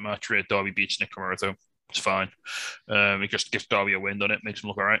 4-minute match where Darby beats Nick Comoroto. It's fine. It just gives Darby a win on it, makes him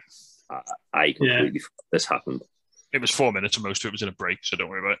look all right. I completely forgot this happened. It was 4 minutes and most of it was in a break, so don't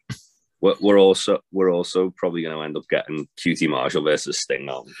worry about it. We're also probably going to end up getting QT Marshall versus Sting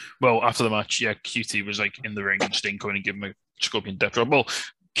now. Well, after the match, yeah, QT was like in the ring and Sting coming and giving him a Scorpion Death Drop. Well,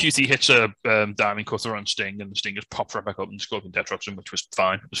 QT hits a diamond cutter on Sting and the Sting just pops right back up and Scorpion Death Drops him, which was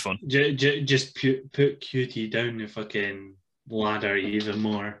fine. It was fun. Just put QT down the fucking ladder even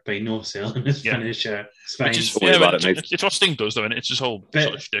more by no selling his finisher. It's fine. It's what Sting does, though, and it's his whole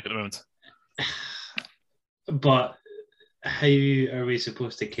sort of shtick at the moment. But how are we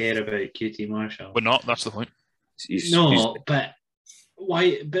supposed to care about QT Marshall? We're not. That's the point. But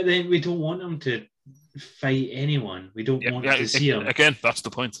why? But then we don't want him to fight anyone. We don't want to see him. Again, that's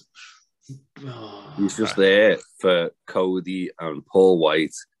the point. He's just there for Cody and Paul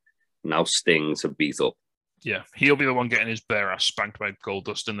White. Now Sting to beat up. Yeah, he'll be the one getting his bare ass spanked by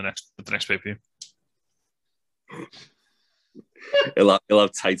Goldust in the next pay-per-view. He'll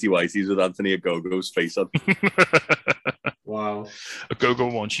have tighty whities with Anthony Ogogo's face on. Wow.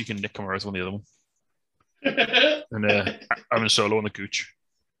 Ogogo one, she can nick him out on the other one. And I'm in Solo on the gooch.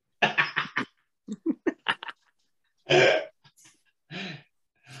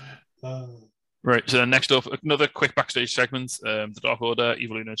 Right, so then next up, another quick backstage segment. The Dark Order,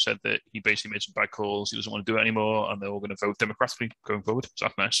 Evil Uno said that he basically made some bad calls. He doesn't want to do it anymore, and they're all going to vote democratically going forward. So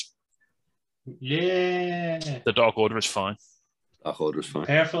that's nice. Yeah. The Dark Order is fine. Dark Order is fine.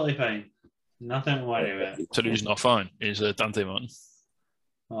 Perfectly fine. Nothing to worry about. So who's not fine is Dante Martin.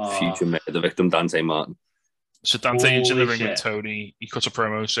 Future murder victim Dante Martin. So Dante's in the ring with Tony. He cuts a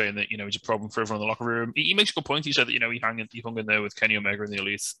promo saying that, he's a problem for everyone in the locker room. He makes a good point. He said that, he hung in there with Kenny Omega and the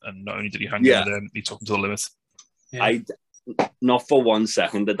Elite, and not only did he hang in with them, he took him to the limit. Yeah. Not for 1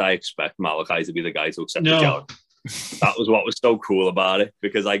 second did I expect Malachi to be the guy to accept the challenge. That was what was so cool about it,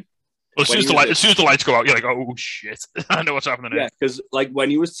 because as soon as the lights go out, you're like, oh shit, I know what's happening. Yeah, because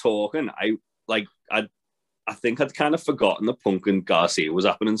when he was talking, I think I'd kind of forgotten that Punk and Garcia was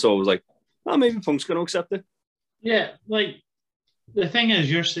happening, so I was like, oh, maybe Punk's going to accept it. Yeah, the thing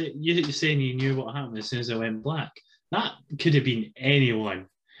is, you're saying you knew what happened as soon as it went black. That could have been anyone.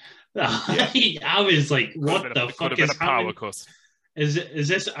 Yeah. I was like, what the fuck is happening? Is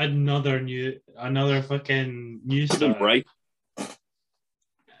this another fucking new star? Right.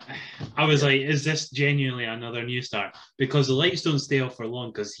 I was like, is this genuinely another new star? Because the lights don't stay off for long,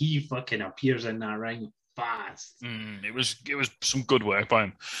 because he fucking appears in that ring fast. It was some good work by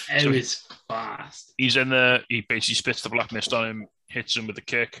him. It was fast. He's in there. He basically spits the black mist on him, hits him with a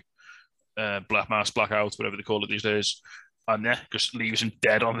kick, black mask, blackout, whatever they call it these days, and just leaves him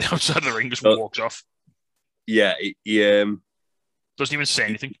dead on the outside of the ring. Just walks off. Yeah, he doesn't even say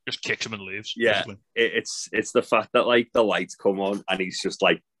anything. Just kicks him and leaves. Yeah, it's the fact that the lights come on and he's just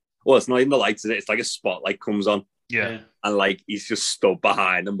like, well, it's not even the lights, is it? It's like a spotlight comes on. Yeah. And he's just stood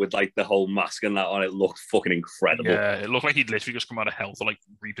behind them with the whole mask and that on. It looked fucking incredible. Yeah, it looked like he'd literally just come out of hell to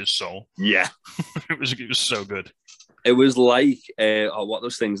reap his soul. Yeah. it was so good. It was like what are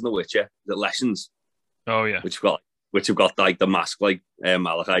those things in The Witcher? The lessons. Oh yeah. Which have got the mask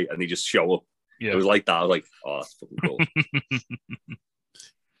Malachi, and they just show up. Yeah. It was like that. I was like, oh, that's fucking cool.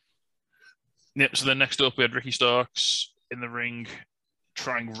 Yeah, so then next up we had Ricky Starks in the ring,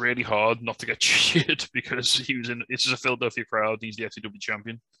 trying really hard not to get cheered because it's just a Philadelphia crowd. He's the FCW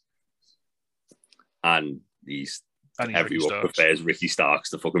champion. And everyone prefers Ricky Starks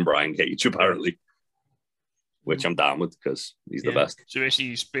to fucking Brian Cage, apparently. Which I'm down with, because he's the best. So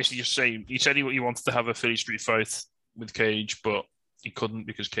he's basically just saying, he said he wanted to have a Philly Street fight with Cage, but he couldn't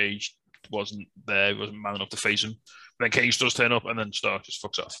because Cage wasn't there. He wasn't man enough to face him. But then Cage does turn up, and then Stark just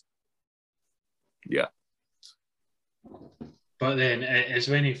fucks off. Yeah. But then it's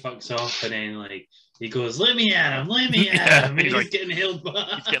when he fucks off, and then he goes, "Let me at him, let me at him," and he's getting held back.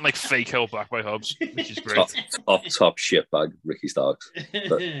 He's getting fake held back by Hobbs, which is great. top shitbag, Ricky Starks.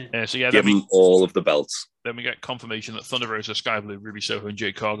 So give him all of the belts. Then we get confirmation that Thunder Rosa, Sky Blue, Ruby Soho, and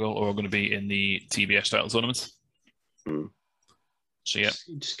Jade Cargill are all going to be in the TBS title tournament. So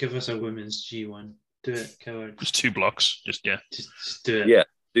just give us a women's G1. Do it, coward. Just 2 blocks. Just do it. Yeah,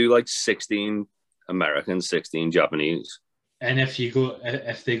 do 16 American, 16 Japanese. And if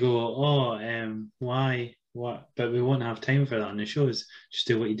they go, why? What? But we won't have time for that on the shows. Just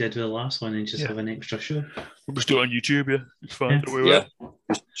do what you did with the last one and just have an extra show. We'll just do it on YouTube, yeah. It's fine. Yeah.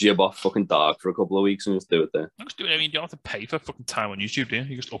 Just jib off fucking Dark for a couple of weeks and just do it there. Just do it. I mean, you don't have to pay for fucking time on YouTube, do you?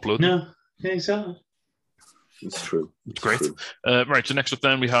 You just upload it. No, exactly. It's true. It's great. Right, so next up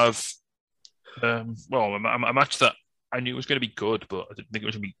then we have, a match that I knew was going to be good, but I didn't think it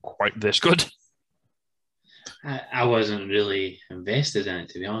was going to be quite this good. I wasn't really invested in it,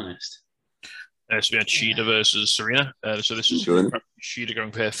 to be honest. So we had Shida versus Serena. So this is Shida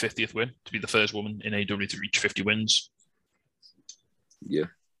going for her 50th win, to be the first woman in AEW to reach 50 wins. Yeah.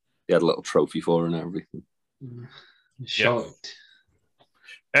 He had a little trophy for her and everything. Shocked.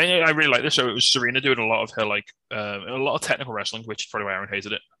 And I really like this. So it was Serena doing a lot of her, a lot of technical wrestling, which is probably why Aaron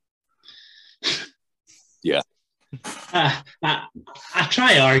hated it. Yeah. I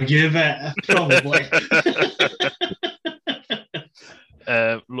try to argue, but probably.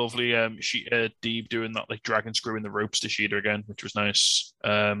 Lovely. Deeb doing that dragon screw in the ropes to Shida again, which was nice.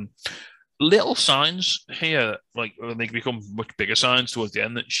 little signs here, like when they become much bigger signs towards the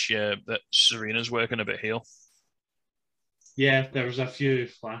end that Serena's working a bit heel. Yeah, there was a few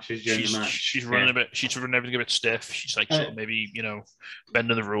flashes during the match. She's running a bit. She's running everything a bit stiff. She's like sort of maybe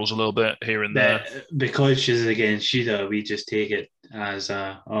bending the rules a little bit here and there. Because she's against Shida, we just take it as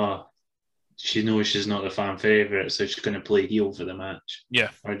she knows she's not the fan favorite, so she's going to play heel for the match. Yeah,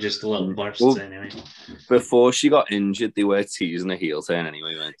 or just a little bursts anyway. Before she got injured, they were teasing a heel turn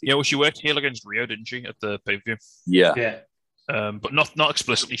anyway, weren't they? Yeah, well, she worked heel against Rio, didn't she, at the pay-per-view? Yeah. But not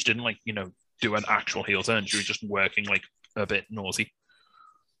explicitly. She didn't do an actual heel turn. She was just working like a bit naughty.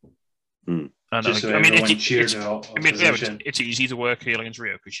 Mm. And just it's easy to work heel against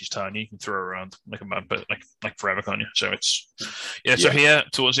Rio because she's tiny. You can throw her around like a man, but like forever, can't you? So So here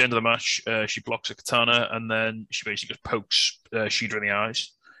towards the end of the match, she blocks a katana and then she basically just pokes Shida in the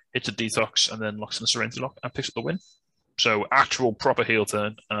eyes, hits a detox, and then locks in the Serenity Lock and picks up the win. So actual proper heel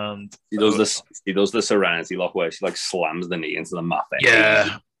turn, and he does this. He does the Serenity Lock where she like slams the knee into the mat.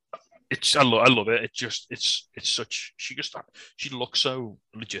 Yeah. I love it. It's such. She looks so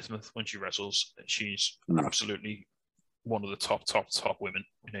legitimate when she wrestles. She's absolutely one of the top women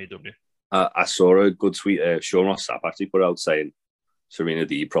in AEW. I saw a good tweet. Sean Ross Sapp actually put out saying Serena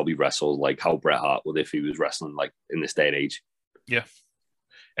Deeb probably wrestles like how Bret Hart would if he was wrestling like in this day and age. Yeah,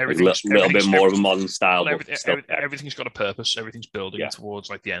 everything's a little bit more of a modern style. Everything's got a purpose. Everything's building towards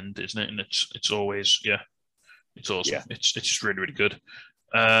like the end, isn't it? And it's always it's awesome. Yeah. It's just really, really good.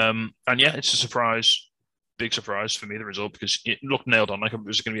 And it's a surprise, big surprise for me, the result, because it looked nailed on. Like it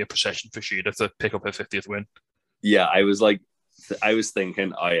was going to be a procession for Shida to pick up her 50th win. Yeah, I was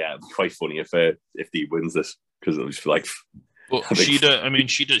thinking, it'd be quite funny if Deeb wins this, because it was like. But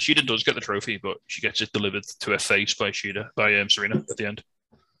Shida does get the trophy, but she gets it delivered to her face by Serena at the end.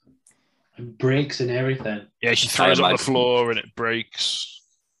 It breaks and everything. Yeah, she throws it on the floor and it breaks.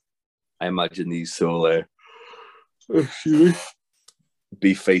 I imagine these two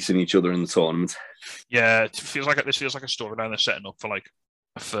be facing each other in the tournament. Yeah, this feels like a storyline they're setting up for like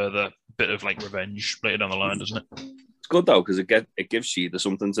a further bit of like revenge later down the line, doesn't it? It's good though, because it gives Shida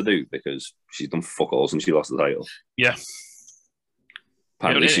something to do, because she's done fuck all since she lost the title. Yeah.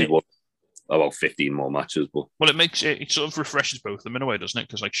 Apparently she's won about 15 more matches, but it sort of refreshes both of them in a way, doesn't it?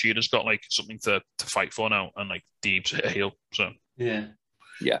 Because like Shida's got like something to fight for now, and like Deeb's a heel. So yeah.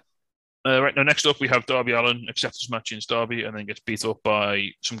 Right now, next up we have Darby Allin accepts his match against Darby, and then gets beat up by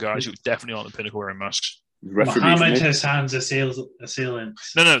some guys who definitely aren't the Pinnacle wearing masks. Muhammad Hassan's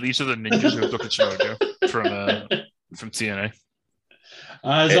assailants. No, these are the ninjas who abducted Samoa Joe from TNA.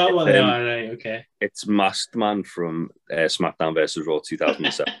 Is that what they are? Right, okay. It's Masked Man from SmackDown vs. Raw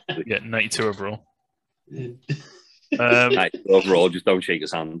 2007. Yeah, 92 overall. 92 overall, just don't shake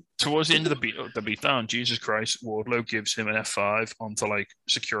his hand. Towards the end of the beatdown, Jesus Christ, Wardlow gives him an F5 onto like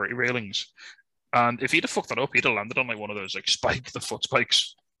security railings. And if he'd have fucked that up, he'd have landed on like one of those like the foot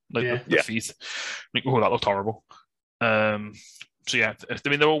spikes, like the feet. Like, oh, that looked horrible. So yeah, I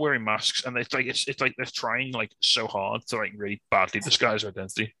mean they're all wearing masks, and it's like they're trying like so hard to like really badly disguise their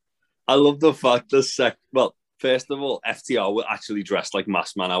identity. I love the fact that first of all, FTR were actually dressed like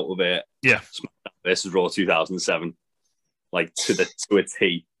Masked Man out of it. Yeah, SmackDown versus Raw 2007, like to a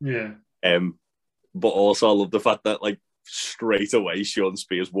T. Yeah. But also I love the fact that like straight away Sean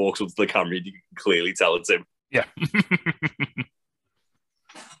Spears walks up to the camera and you can clearly tell it's him. Yeah.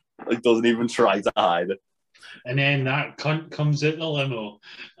 Like doesn't even try to hide it. And then that cunt comes out the limo.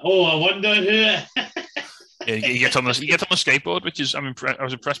 Oh, I wonder who. Yeah, you get on the skateboard, which is I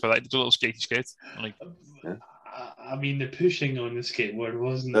was impressed by that. He did a little skatey skate. Like, I mean, the pushing on the skateboard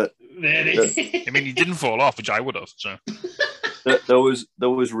wasn't very. I mean, he didn't fall off, which I would have. So there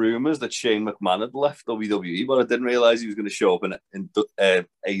was rumors that Shane McMahon had left WWE, but I didn't realize he was going to show up in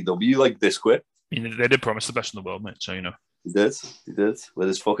AEW like this quick. I mean, they did promise the best in the world, mate. So you know, he did with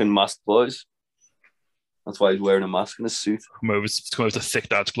his fucking masked boys. That's why he's wearing a mask in his suit. Come over to Thick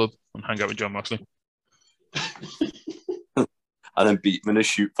Dad's Club and hang out with John Moxley. And then beat him in a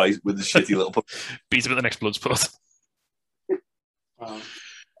shoot fight with the shitty little... Beat him at the next Bloodsport.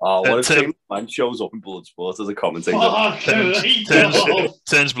 What if Shane McMahon shows up in Bloodsport as a commentator?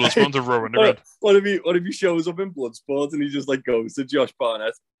 Turns Bloodsport into Raw Underground. What if he shows up in Bloodsport and he just like goes to Josh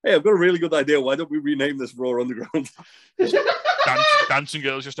Barnett? Hey, I've got a really good idea. Why don't we rename this Raw Underground? Dancing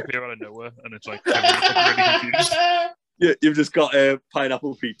girls just appear out of nowhere, and it's like really confused. Yeah, you've just got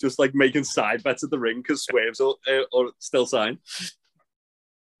Pineapple Pete just like making side bets at the ring because Swaves or still signed.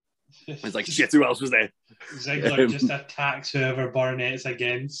 It's like, shit, who else was there? Ziggler just attacks whoever Barnett's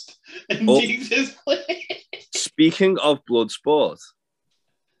against and takes his place. Speaking of Bloodsport,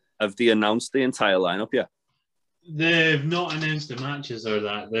 have they announced the entire lineup yet? They've not announced the matches or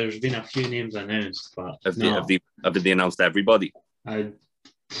that. There's been a few names announced, but Have no, they announced everybody? I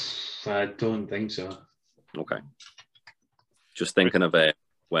don't think so. Okay. Just thinking of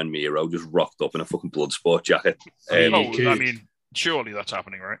when Miro just rocked up in a fucking Bloodsport jacket. Yeah. I mean, surely that's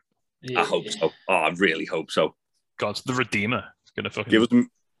happening, right? I hope so. Oh, I really hope so. God, the Redeemer is going to fucking...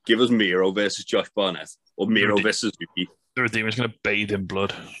 Give us Miro versus Josh Barnett. Or Miro versus Yuki. The Redeemer's going to bathe in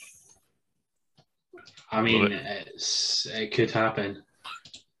blood. I mean, it could happen.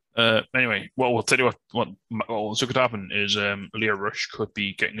 Anyway, well, we'll tell you what also could happen is Leo Rush could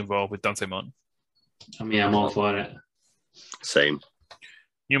be getting involved with Dante Martin. I mean, I'm all for it. Same. Can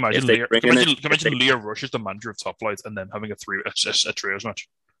you imagine Leo Rush as the manager of Top Flight and then having a trios match?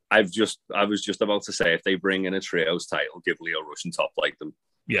 I was just about to say, if they bring in a trios title, give Leo Rush and Top Flight them.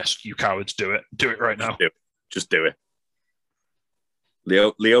 Yes, you cowards, do it. Do it right now. Just do it.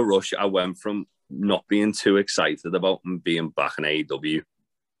 Leo Rush, I went from not being too excited about him being back in AEW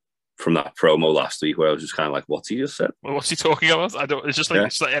from that promo last week where I was just kind of like, what's he just said? Well, what's he talking about? I don't. It's just like,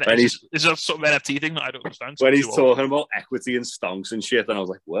 it's that sort of NFT thing that I don't understand. When he's talking about equity and stonks and shit, and I was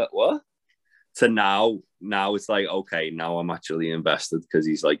like, what? To now it's like, okay, now I'm actually invested because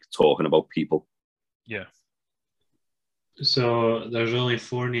he's like talking about people. Yeah. So there's only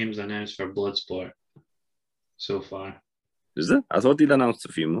 4 names announced for Bloodsport so far. Is there? I thought he'd announced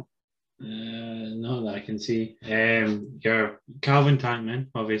a few more. No, that I can see. Your Calvin Tankman,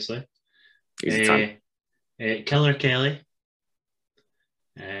 obviously. He's a tank. Killer Kelly.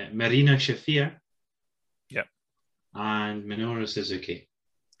 Marina Shafir. Yep. And Minoru Suzuki.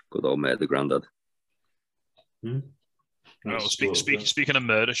 Good old mate, the granddad. Speaking of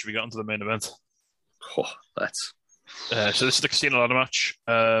murder, should we get onto the main event? Oh, let's. So this is the Casino Ladder match.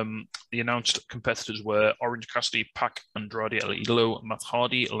 The announced competitors were Orange Cassidy, Pac, Andrade, El Idolo, Matt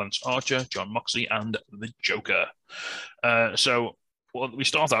Hardy, Lance Archer, John Moxley, and the Joker. So we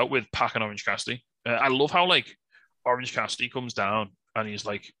start out with Pac and Orange Cassidy. I love how like Orange Cassidy comes down and he's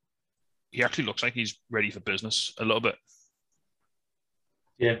like, he actually looks like he's ready for business a little bit.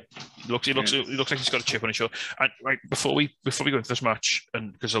 Yeah, he looks like he's got a chip on his shoulder. And right before we go into this match,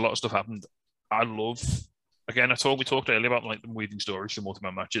 and because a lot of stuff happened, I love. Again, we talked earlier about like the weaving stories from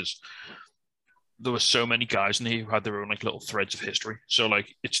multi-man matches. There were so many guys in here who had their own like little threads of history. So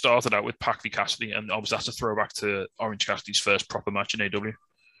like it started out with Pac v Cassidy, and obviously that's a throwback to Orange Cassidy's first proper match in AEW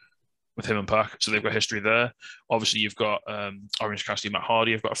with him and Pac. So they've got history there. Obviously, you've got Orange Cassidy, Matt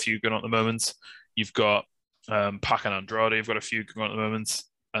Hardy. I've got a few going on at the moment. You've got Pac and Andrade. I've got a few going on at the moment,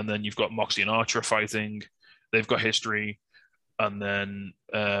 and then you've got Moxley and Archer fighting. They've got history. And then,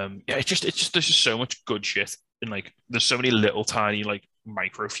 it's just there's just so much good shit. And like, there's so many little tiny like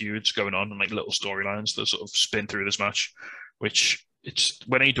micro feuds going on and like little storylines that sort of spin through this match, which it's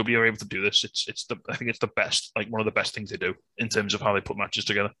when AEW are able to do this, I think it's the best, like one of the best things they do in terms of how they put matches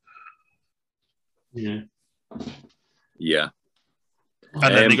together. Yeah. Yeah.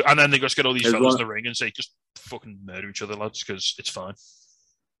 And then they just get all these fellas in the ring and say, just fucking murder each other, lads, because it's fine.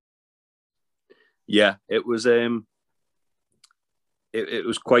 Yeah, it was it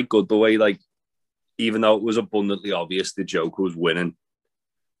was quite good the way, like, even though it was abundantly obvious the Joker was winning,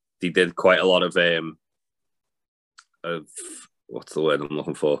 they did quite a lot of what's the word I'm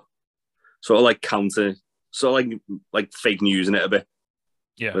looking for? Sort of like counter, sort of like fake news in it a bit.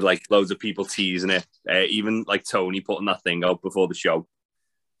 Yeah. With like loads of people teasing it. Even like Tony putting that thing out before the show,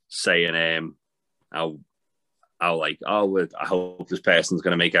 saying I hope this person's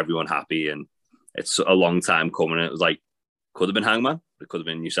going to make everyone happy, and it's a long time coming. And it was like, could have been Hangman, it could have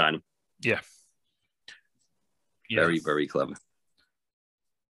been you sign him. Yeah. Very, very clever.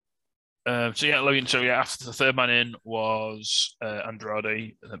 After the third man in was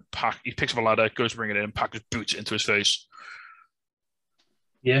Andrade. And then Pac, he picks up a ladder, goes to bring it in, Pac just boots it into his face.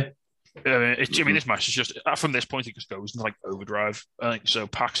 Yeah. This match is just, from this point, it just goes into like overdrive. So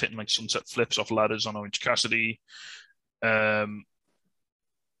Pac's hitting like sunset flips off ladders on Orange Cassidy.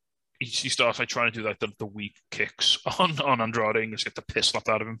 He starts like trying to do like the weak kicks on Andrade and just get the piss slapped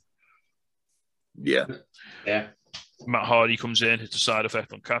out of him. Yeah. Yeah. Matt Hardy comes in, hits a side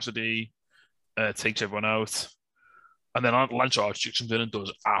effect on Cassidy, takes everyone out. And then Lance Archer comes in and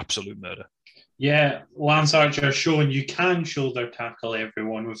does absolute murder. Yeah, Lance Archer showing you can shoulder tackle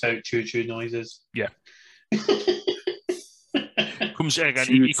everyone without choo-choo noises. Yeah. Comes in again.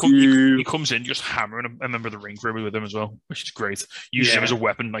 He comes in just hammering a member of the ring crew with him as well, which is great. Uses him as a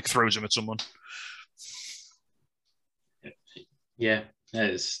weapon, like throws him at someone. Yeah,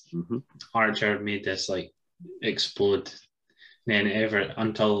 Archer made this like explode. Then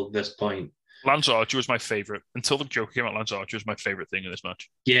until this point, Lance Archer was my favourite. Until the Joker came out, Lance Archer was my favourite thing in this match.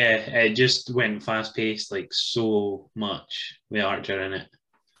 Yeah, it just went fast paced like so much with Archer in it.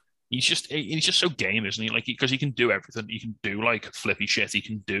 He's just so game, isn't he? Like, because he can do everything. He can do like flippy shit. He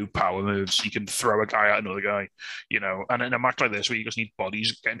can do power moves. He can throw a guy at another guy, you know. And in a match like this, where you just need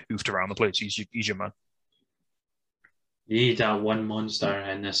bodies getting hoofed around the place, he's your man. You need that one monster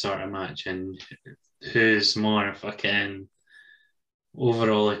in this sort of match, and who's more fucking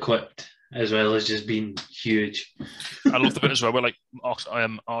overall equipped as well as just being huge. I love the bit as well where like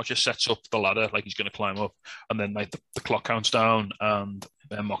Archer sets up the ladder like he's going to climb up, and then like the clock counts down and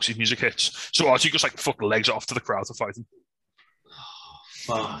Moxie's music hits. So Archer just like fuck legs off to the crowd to fight him.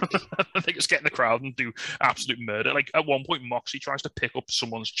 Oh, fuck. They just get in the crowd and do absolute murder. Like at one point, Moxie tries to pick up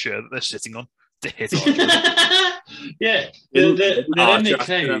someone's chair that they're sitting on to hit Archer. Yeah, they're in the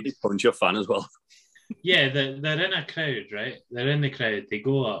crowd. They punch your fan as well. Yeah, they're in a crowd, right? They're in the crowd. They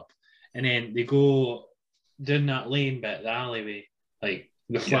go up, and then they go down that lane bit, the alleyway, like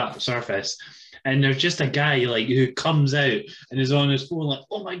the flat surface. And there's just a guy like who comes out and is on his phone like,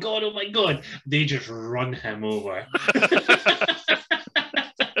 oh my God. They just run him over.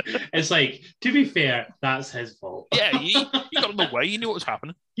 It's like, to be fair, that's his fault. Yeah, he got in the way. He knew what was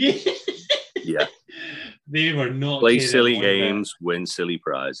happening. Yeah. They were not play silly games, win silly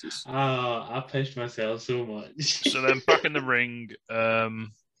prizes. Oh, I pushed myself so much. So then back in the ring,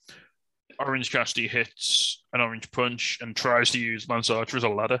 Orange Cassidy hits an orange punch and tries to use Lance Archer as a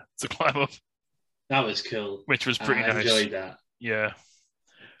ladder to climb up. That was cool. Which was pretty nice. I enjoyed that. Yeah.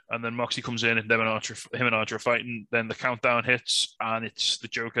 And then Moxie comes in and him and Archer are fighting. Then the countdown hits and it's the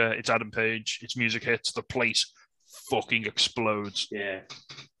Joker, it's Adam Page, its music hits, the place fucking explodes. Yeah.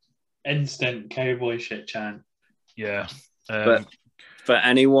 Instant cowboy shit chant. Yeah. But for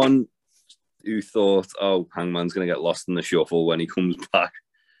anyone who thought, oh, Hangman's going to get lost in the shuffle when he comes back,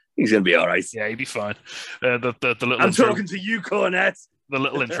 he's going to be all right. Yeah, he'd be fine. The little I'm talking to you, Cornette. The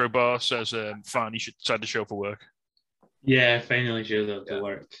little intro bar says, fine, you should decide to show up for work. Yeah, finally showed up to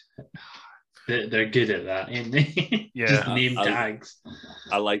work. They're good at that, ain't they? Yeah. Just name tags.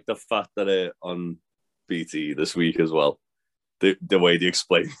 I like the fact that on BT this week as well, the way they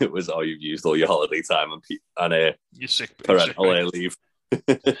explained it was, oh, you've used all your holiday time and you're sick. Parental leave.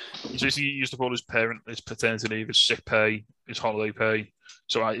 So he used up all his paternity leave, his sick pay, his holiday pay.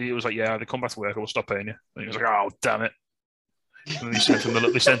 So he was like, yeah, they come back to work, I will stop paying you. And he was like, oh, damn it. And then they sent him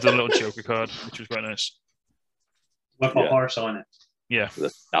the little Joker card, which was quite nice. With a horse on it. Yeah. With a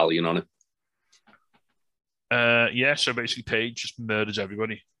stallion on it. Yeah, so basically Page just murders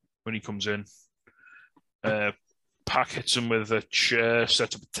everybody when he comes in. Pac hits him with a chair,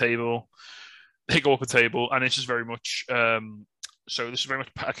 sets up a table. They go up a table, and this is very much so this is very much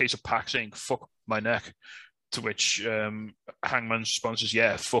a case of Pac saying, fuck my neck, to which Hangman's response is,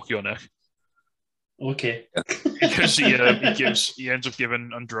 yeah, fuck your neck. Okay. Because he ends up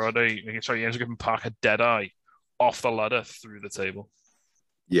giving Pac a dead eye off the ladder through the table.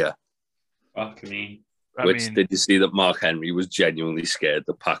 Yeah. Fuck me. Did you see that Mark Henry was genuinely scared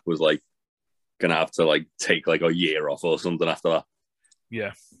that Pac was like gonna have to like take like a year off or something after that?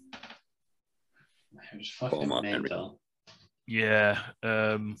 Yeah. It was fucking mental. Yeah.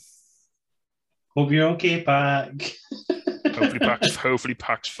 Hope you're okay, Pac. Hopefully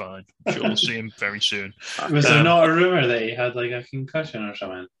Pac's fine. I'm sure we'll see him very soon. Was there not a rumor that he had like a concussion or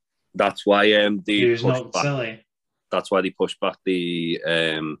something? That's why he was not silly. That's why they pushed back the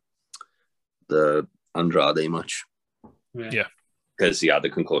Andrade match. Yeah. Because he had a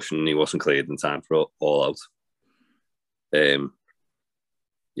concussion and he wasn't cleared in time for All Out.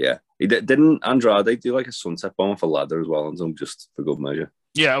 Yeah. He didn't Andrade do like a sunset bomb off a ladder as well, and some just for good measure.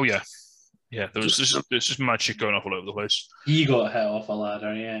 Yeah, oh yeah. Yeah, there's just mad shit going off all over the place. He got hit off a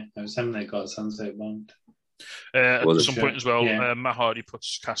ladder, yeah. It was him that got sunset bombed. At some point as well, yeah. Matt Hardy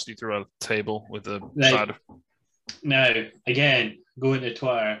puts Cassidy through a table with the side of... Now, again, going to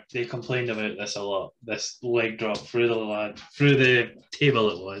Twitter, they complained about this a lot. This leg drop through the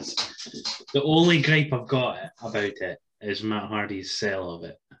table it was. The only gripe I've got about it is Matt Hardy's sell of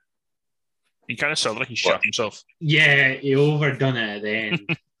it. He kind of sounded like he shot himself. Yeah, he overdone it at the end.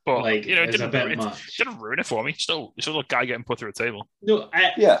 But, like, you know, it's a bit much. Didn't ruin it for me. Still a guy getting put through a table. No,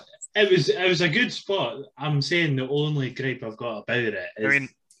 it was a good spot. I'm saying the only gripe I've got about it is, I mean,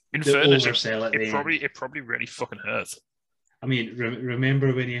 in fairness, it probably really fucking hurt. I mean,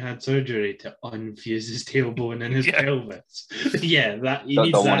 remember when he had surgery to unfuse his tailbone and his pelvis? Yeah, that he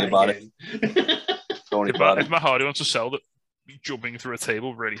needs that again. If Matt Hardy wants to sell that jumping through a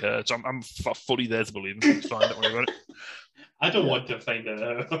table really hurts, I'm fully there to believe him. It's fine, don't worry about it. I don't want to find it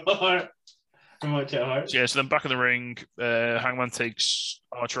out. How much it hurts. Yeah, so then back in the ring, Hangman takes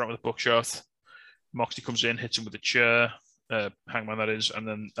Archer out with a buckshot. Moxley comes in, hits him with a chair, Hangman that is, and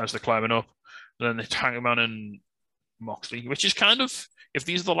then as they're climbing up, then it's Hangman and Moxley, which is kind of, if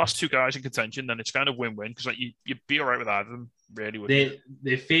these are the last two guys in contention, then it's kind of win-win because like you'd be all right with either of them, really. Wouldn't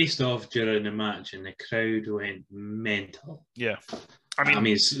they faced off during the match and the crowd went mental. Yeah, I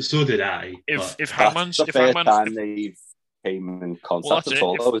mean, so did I. If Hangman's the first time they came in contact at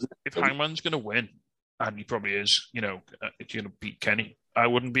all, though, isn't it? If Hangman's going to win, and he probably is, if you're going to beat Kenny, I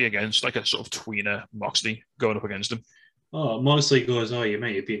wouldn't be against like a sort of tweener Moxley going up against him. Oh, Moxley goes, you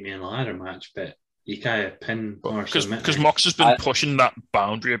might have beat me in a ladder match, but you can't pin because Mox has been pushing that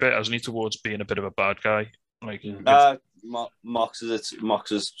boundary a bit, hasn't he, towards being a bit of a bad guy. Like Mox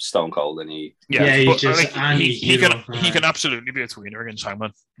is stone cold, and he can absolutely be a tweener against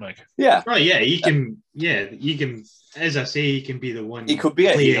Hangman. He can. As I say, he can be the one. He could be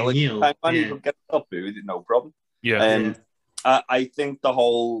a heel. Hangman, he could get up with it, no problem. Yeah. I think the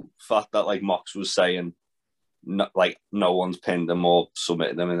whole fact that like Mox was saying, no one's pinned him or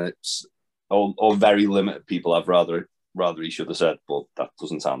submitted him, and it's or very limited people. I've rather he should have said, but that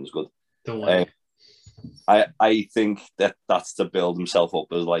doesn't sound as good. Don't worry. I think that's to build himself up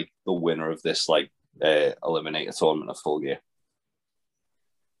as like the winner of this eliminator tournament of Full Gear.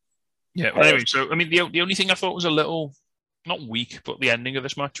 Yeah. Well, anyway, so I mean, the only thing I thought was a little not weak, but the ending of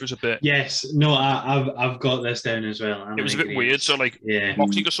this match was a bit. Yes. No, I've got this down as well. It was a bit weird. So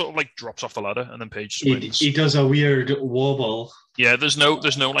Moxley just sort of like drops off the ladder and then Page just wins. He does a weird wobble. Yeah. There's no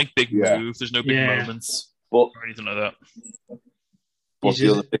like big move. There's no big moments or anything like that. But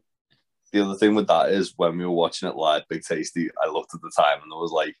the other thing with that is when we were watching it live, Big Tasty, I looked at the time and there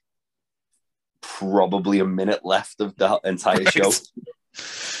was like probably a minute left of the entire show.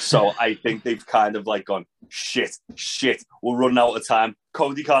 So I think they've kind of like gone, shit, we're running out of time.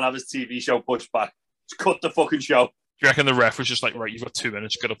 Cody can't have his TV show pushed back. Just cut the fucking show. Do you reckon the ref was just like, right, you've got 2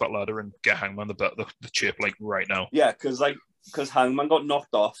 minutes, get up that ladder and get Hangman the chip like right now? Yeah, because Hangman got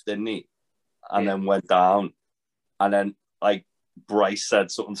knocked off, didn't he? And then went down. And then like Bryce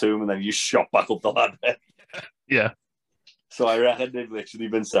said something to him and then you shot back up the ladder. Yeah. So I reckon they've literally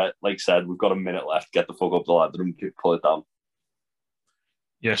been said, we've got a minute left, get the fuck up the ladder and pull it down.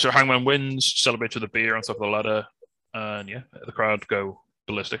 Yeah, so Hangman wins, celebrates with a beer on top of the ladder, and the crowd go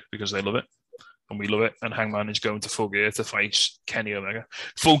ballistic because they love it, and we love it. And Hangman is going to Full Gear to face Kenny Omega.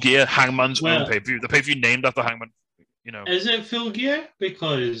 Full Gear, Hangman's own pay-per-view. The pay-per-view named after Hangman. Is it Full Gear?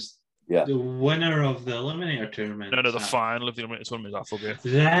 Because the winner of the Eliminator tournament. No, the final of the Eliminator tournament is at Full Gear.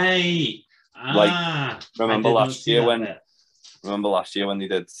 Right. Remember last year when they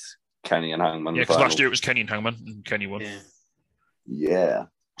did Kenny and Hangman? Yeah, because last year it was Kenny and Hangman, and Kenny won. Yeah.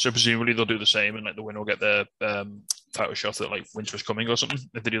 So presumably they'll do the same, and like the winner will get their title shot at like Winter is Coming or something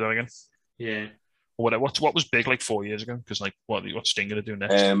if they do that again. Yeah. Or whatever. What was big like 4 years ago? Because like what's Sting gonna do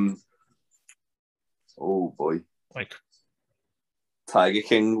next? Oh boy. Like Tiger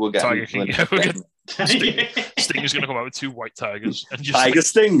King will get Tiger King. Sting is gonna come out with 2 white tigers and just Tiger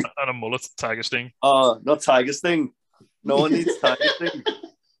Sting and a mullet. Tiger Sting. Oh, not Tiger Sting. No one needs Tiger Sting.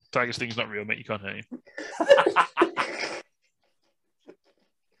 Tiger Sting's not real, mate. You can't hear him.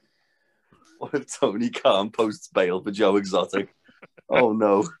 What if Tony Khan posts bail for Joe Exotic? Oh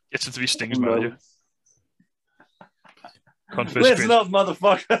no. Gets him to be Sting's manager. Listen up,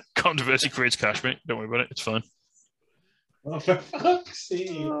 motherfucker. Controversy creates cash, mate. Don't worry about it. It's fine. Oh, for fuck's sake.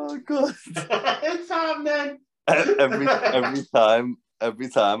 Oh god. It's happening. Every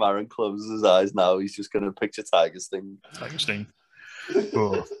time Aaron closes his eyes now, he's just gonna picture Tiger Sting. Tiger Sting.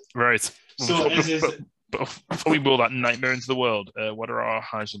 Oh, right. So but before we roll that nightmare into the world, what are our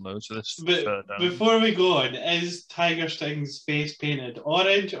highs and lows for this? Before we go on, is Tiger Sting's face painted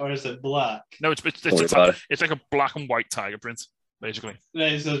orange or is it black? No, it's like a black and white tiger print, basically.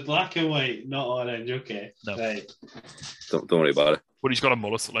 Right, so black and white, not orange. Okay. No. Right. Don't worry about it. But he's got a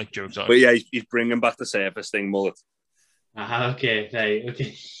mullet, like Joe Exotic. But yeah, he's bringing back the Surface Sting mullet. Okay, right,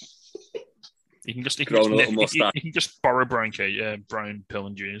 okay. You can just borrow Brian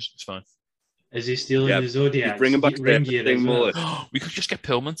Pillman Jr.'s. It's fine. Is he stealing the Zodiac? He's bringing back the Sting mullet. We could just get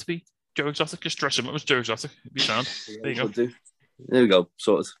Pillman to be Joe Exotic. Just dress him up as Joe Exotic. It'd be sound. There you go. There we go.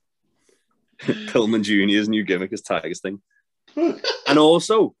 Sorted. Pillman Jr.'s new gimmick is Tiger Sting. And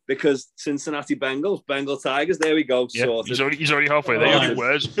also, because Cincinnati Bengals, Bengal Tigers, there we go. Yeah, sorted. He's already halfway there. He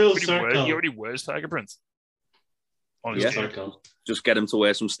already wears Tiger print. Just get him to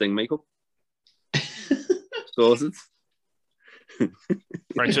wear some Sting makeup. Sorted.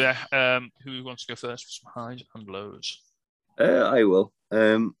 Right, so who wants to go first for some highs and lows? I will.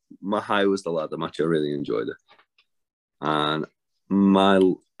 My high was the ladder match. I really enjoyed it. And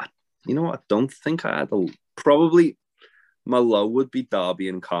I don't think I had probably my low would be Darby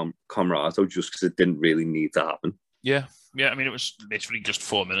and Comrato just because it didn't really need to happen. Yeah. I mean, it was literally just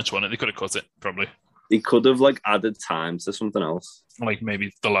 4 minutes, wasn't it? They could have cut it, probably. They could have like added time to something else. Like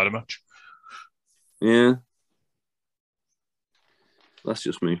maybe the ladder match. Yeah. That's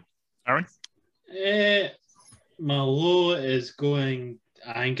just me. Aaron? My low is going...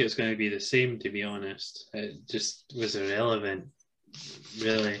 I think it's going to be the same, to be honest. It just was irrelevant,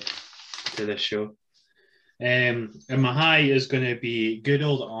 really, to this show. And my high is going to be good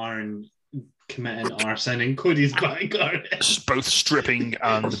old Arn committing arson in Cody's back garden. Both stripping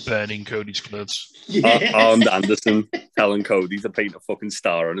and burning Cody's clothes. Yes. Arn Anderson telling Cody to paint a fucking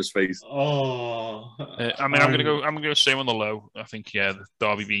star on his face. Oh, I mean, I'm gonna go same on the low. I think the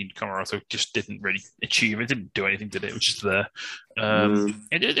Darby v Comarato just didn't really achieve it. Didn't do anything, did it? It was just there.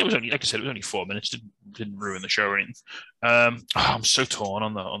 It was only, like I said, it was only 4 minutes. Didn't ruin the show or anything. I'm so torn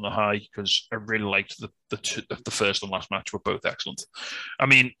on the high because I really liked the first and last match were both excellent. I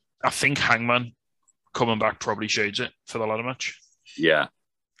mean, I think Hangman coming back probably shades it for the ladder match. Yeah.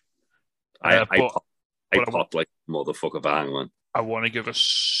 I but popped like motherfucker for Hangman. I want to give a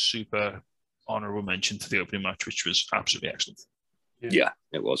super honourable mention to the opening match, which was absolutely excellent. Yeah,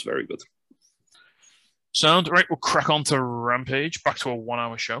 it was very good. Sound right? We'll crack on to Rampage. Back to a 1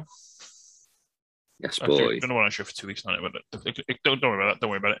 hour show. Yes, Actually, boy. I've done a 1 hour show for 2 weeks now. Don't worry about that. Don't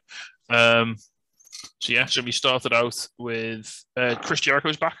worry about it. So we started out with Chris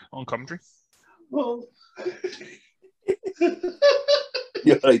Jericho's back on commentary. well.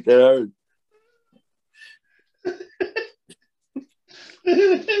 You're right there.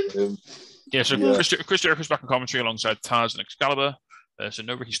 Chris Jericho's back on commentary alongside Taz and Excalibur. So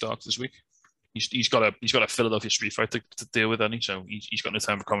no Ricky Starks this week. He's got a Philadelphia street fight to deal with, hasn't he? So he's got no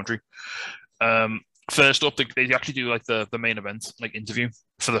time for commentary. First up, they actually do like the main event, like interview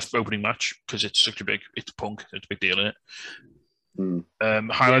for the opening match because it's Punk, it's a big deal in it.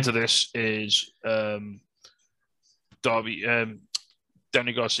 Highlight of this is Danny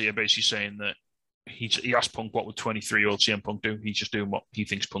Garcia basically saying that he asked Punk what would 23-year-old CM Punk do. He's just doing what he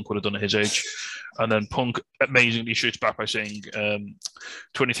thinks Punk would have done at his age. And then Punk amazingly shoots back by saying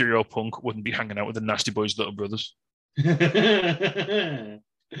 23-year-old Punk wouldn't be hanging out with the Nasty Boys' little brothers. I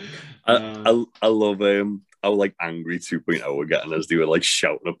love how like angry 2.0 were getting as they were like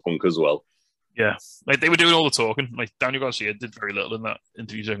shouting at Punk as well. Yeah, like they were doing all the talking. Like Daniel Garcia did very little in that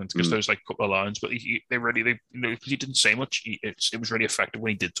interview segment because there was like a couple of lines, but because he didn't say much. It was really effective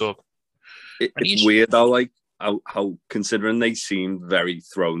when he did talk. It's weird how considering they seemed very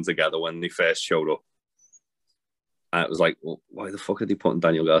thrown together when they first showed up. And it was like, well, why the fuck are they putting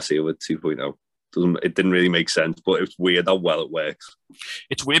Daniel Garcia with 2.0? It didn't really make sense, but it's weird how well it works.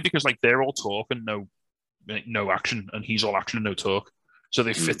 It's weird because like they're all talk and no action, and he's all action and no talk. So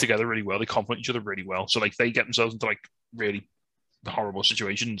they fit together really well. They complement each other really well. So like they get themselves into like really horrible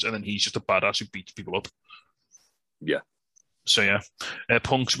situations, and then he's just a badass who beats people up. Yeah. So yeah,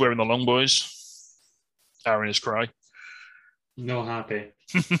 Punk's wearing the long boys. Aaron is cry. No happy.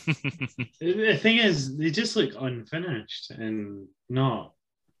 The thing is, they just look unfinished and not.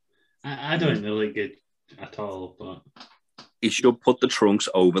 I don't think they look good at all. But he should put the trunks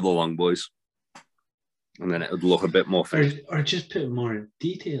over the long boys, and then it would look a bit more finished. Or just put more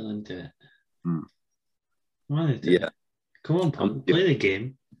detail into it. Yeah. Come on, Punk, play the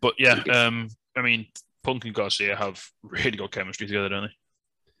game. But yeah, I mean, Punk and Garcia have really got chemistry together, don't they?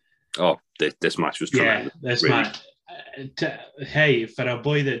 Oh, this match was tremendous. Yeah, this match. Hey, for a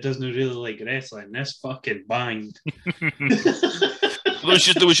boy that doesn't really like wrestling, this fucking banged.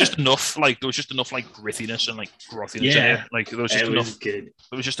 There was just enough grittiness and like grothiness in it. Like there was just enough. There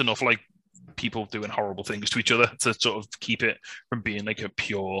was just enough like people doing horrible things to each other to sort of keep it from being like a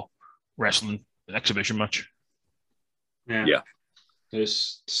pure wrestling exhibition match. Yeah.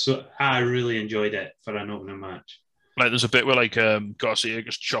 I really enjoyed it for an opening match. Like there's a bit where like Garcia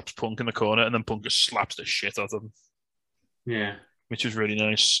just chops Punk in the corner and then Punk just slaps the shit out of him. Yeah. Which was really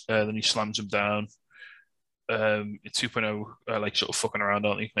nice. Then he slams him down. 2.0 like sort of fucking around,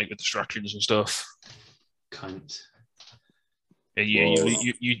 aren't they? Like with distractions and stuff. Cunt. Yeah,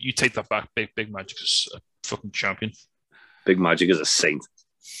 you take that back. Big Magic is a fucking champion. Big Magic is a saint.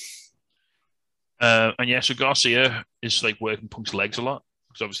 And yeah, so Garcia is like working Punk's legs a lot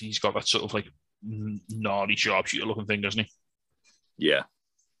because obviously he's got that sort of like gnarly sharpshooter looking thing, doesn't he? Yeah,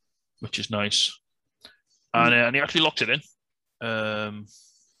 which is nice. And he actually locks it in.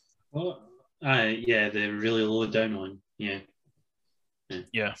 Yeah, they're really low down on. Yeah.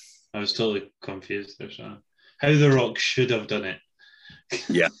 I was totally confused there. So how The Rock should have done it.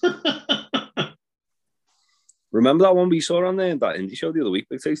 Yeah. Remember that one we saw on there, that indie show the other week,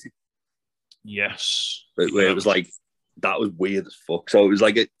 Big Tasty? Yes. Where it was like that was weird as fuck. So it was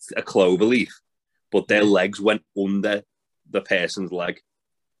like a clover leaf, but their legs went under the person's leg.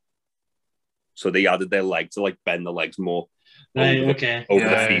 So they added their leg to like bend the legs more Right, over, okay. over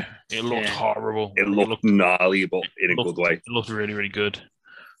the feet. It looked Yeah. horrible. It looked gnarly, but in a good way. It looked really, really good.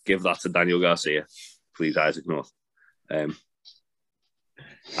 Give that to Daniel Garcia, please, Isaac North. And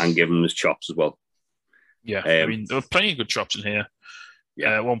give him his chops as well. Yeah, I mean, there were plenty of good chops in here.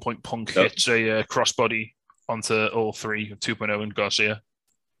 Yeah. At one point, Punk hits a crossbody onto all three of 2.0 and Garcia.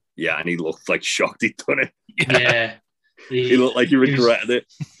 Yeah, and he looked like shocked he'd done it. Yeah. He looked like he regretted it.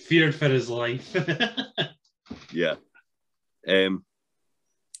 Feared for his life. Yeah.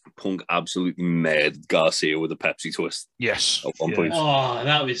 Punk absolutely murdered Garcia with a Pepsi twist. Yes. At one point. Oh,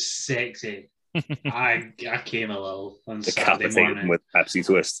 that was sexy. I came a little on Saturday Decapitated morning. him with Pepsi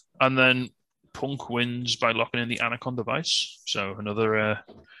twist. And then Punk wins by locking in the Anaconda Vice. So another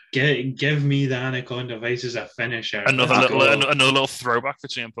Give me the Anaconda Vice as a finisher. another Let's little go. another little throwback for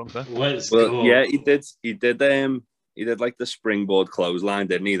CM Punk there. Let's Well, go. yeah, he did like the springboard clothesline,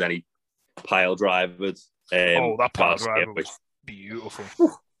 didn't he? Then he pile drivered. That pile Garcia, driver which- was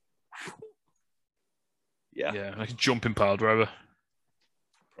beautiful. Yeah, Yeah, like a jumping pile driver.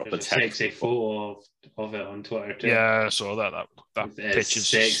 proper There's a tech. sexy photo of it on Twitter too. Yeah, I saw that. That It's pitch is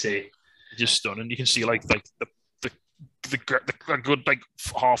sexy. just stunning. You can see like the good like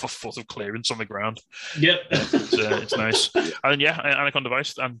half a foot of clearance on the ground. Yep. It's nice. And then, yeah, Anaconda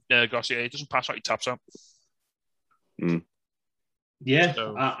Vice and Garcia doesn't pass out, he taps out. Yeah,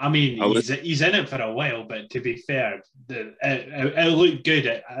 So- I mean, he's in it for a while, but to be fair, it looked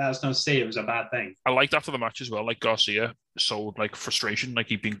good. That's not to say it was a bad thing. I liked after the match as well. Like Garcia sold like frustration, like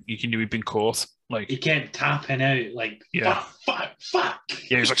he knew he'd been caught. Like He kept tapping out like, Yeah. fuck. yeah,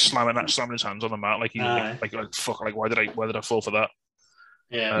 he was like slamming his hands on the mat, like he Aye. like fuck, like why did I fall for that?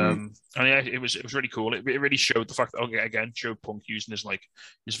 Yeah. And yeah, it was really cool. It really showed the fact that again showed Punk using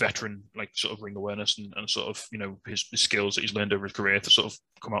his veteran like sort of ring awareness and sort of his skills that he's learned over his career to sort of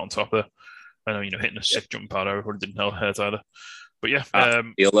come out on top there. I know hitting a sick jumping powder probably didn't hurt either. But yeah, I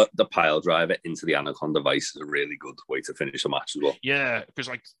feel that the pile driver into the Anaconda Vice is a really good way to finish a match as well. yeah, because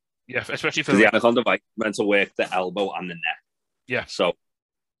like especially for Because the Anaconda Vice is meant to work the elbow and the neck. Yeah. So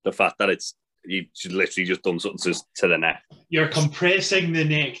the fact that you literally just done something to the neck. You're compressing the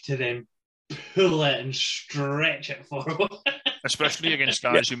neck to then pull it and stretch it forward. especially against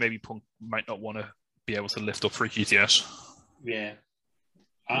guys who maybe Punk might not want to be able to lift up for a GTS. Yeah.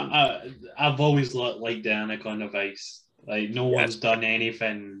 I've always liked the Anaconda Vice. Like, no one's done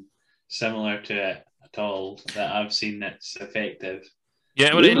anything similar to it at all that I've seen that's effective.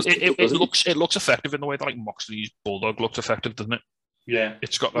 Yeah, but it looks effective in the way that like Moxley's Bulldog looks effective, doesn't it? Yeah.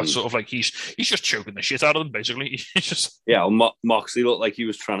 It's got that sort of like he's just choking the shit out of them basically. He's just Moxley looked like he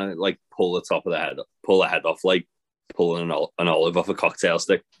was trying to like pull the top of the head, pull the head off, like pulling an olive off a cocktail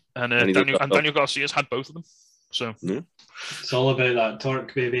stick. and he Daniel Garcia's had both of them. So It's all about that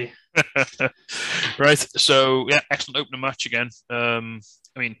torque, baby. right. So yeah, excellent opening match again. I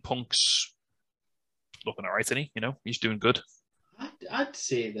mean, Punk's looking all right, isn't he? He's doing good. I'd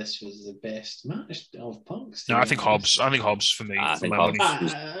say this was the best match of Punk's. No, I think Hobbs. I think Hobbs for me. I think for my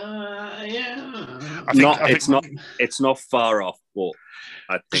Hobbs. money. Yeah. It's not far off, but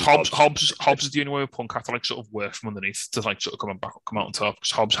I think Hobbs is the only way Punk had to like sort of work from underneath to like sort of come out on top because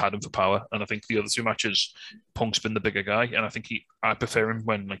Hobbs had him for power, and I think the other two matches, Punk's been the bigger guy, and I think I prefer him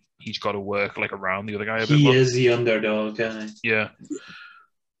when like he's got to work like around the other guy a bit He more. is the underdog guy. Yeah.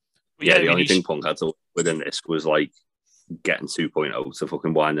 But the I mean, only thing Punk had to work within this was like getting 2.0 to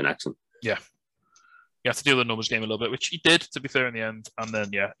fucking wind the next one. Yeah. You have to do the numbers game a little bit, which he did, to be fair, in the end. And then,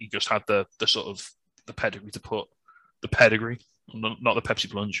 yeah, he just had the sort of the pedigree to put the pedigree, not the Pepsi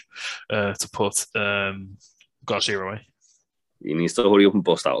plunge, to put Garcia away. He needs to hurry up and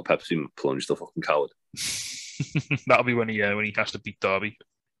bust out a Pepsi plunge, the fucking coward. That'll be when he has to beat Darby,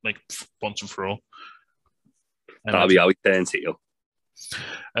 like once and for all. That'll be how he turns heel.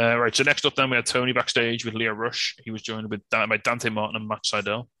 Right, so next up then we had Tony backstage with Leo Rush. He was joined by Dante Martin and Matt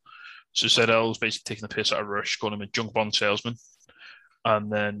Sydal. So Sydal was basically taking the piss out of Rush, calling him a junk bond salesman.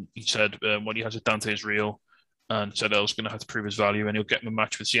 And then he said what he has with Dante is real, and Sydal's going to have to prove his value, and he'll get him a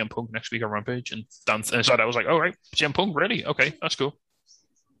match with CM Punk next week on Rampage. And Sydal was like, all right, CM Punk, really? Okay, that's cool.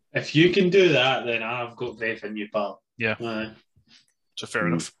 If you can do that, then I've got faith in you, pal. Yeah. So fair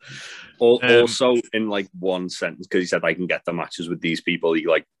enough. Also, in like one sentence, because he said I can get the matches with these people, he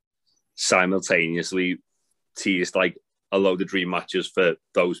like simultaneously teased like a load of dream matches for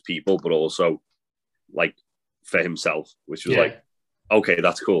those people, but also like for himself, which was like, okay,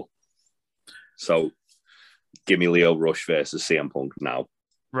 that's cool. So give me Leo Rush versus CM Punk now.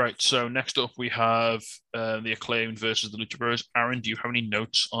 Right. So next up we have the Acclaimed versus the Lucha Bros. Aaron, do you have any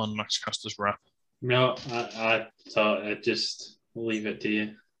notes on Max Caster's rap? No, I thought I'd just leave it to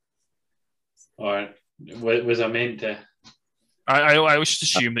you. Or was I meant to? I always just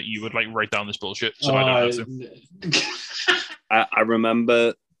assume that you would like write down this bullshit, so I don't have to. I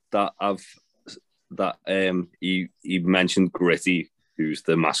remember that he mentioned Gritty, who's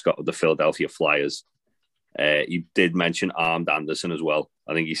the mascot of the Philadelphia Flyers. He did mention Armed Anderson as well.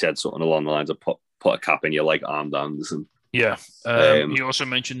 I think he said something along the lines of put a cap in you like Armed Anderson. Yeah. He also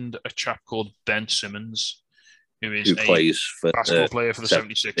mentioned a chap called Ben Simmons, who plays for basketball player for the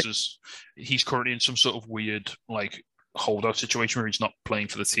 76ers. He's currently in some sort of weird like holdout situation where he's not playing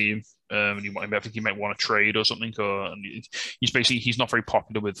for the team. And I think he might want to trade or something. He's not very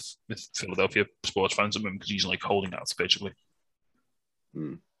popular with Philadelphia sports fans at the moment because he's like holding out basically.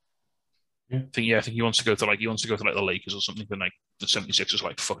 Hmm. I think he wants to go to like the Lakers or something. But like the 76ers,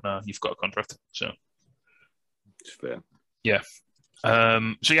 like fuck nah, you've got a contract. So it's fair. Yeah.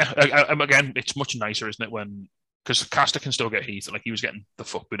 Again, it's much nicer, isn't it, when because Caster can still get heat. Like he was getting the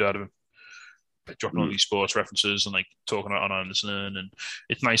fuck booed out of him, dropping all these sports references and like talking about Anderson, and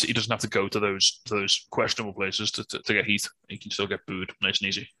it's nice that he doesn't have to go to those questionable places to get heat. He can still get booed nice and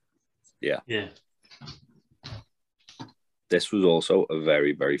easy. Yeah. This was also a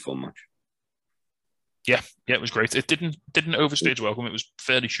very, very fun match. Yeah, it was great. It didn't overstage welcome. It was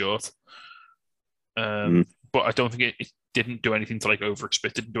fairly short, but I don't think it didn't do anything to like overexpect.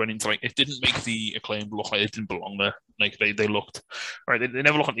 It didn't do anything to like. It didn't make the Acclaimed look like it didn't belong there. Like they looked, all right. They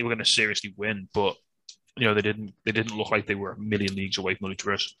never looked like they were going to seriously win, but they didn't look like they were a million leagues away from the Lucha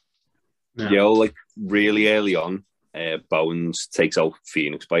Bros. Yeah, like really early on, Bowens takes out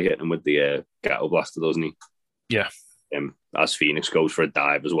Phoenix by hitting him with the Ghetto Blaster, doesn't he? Yeah. As Phoenix goes for a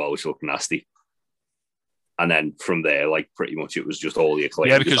dive as well, which looked nasty. And then from there, like pretty much it was just all the Acclaimed.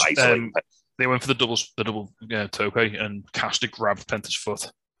 Yeah, because they went for the double tope, and Caster grabbed Penta's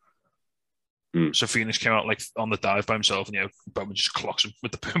foot. So Phoenix came out like on the dive by himself, and Bowman just clocks him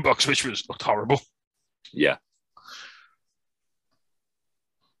with the boombox, which looked horrible. Yeah.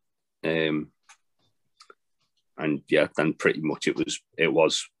 And yeah, then pretty much it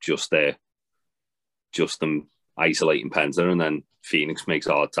was just them isolating Penta, and then Phoenix makes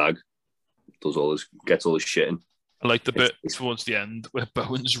a hard tag. Gets all his shit in. I like the bit towards the end where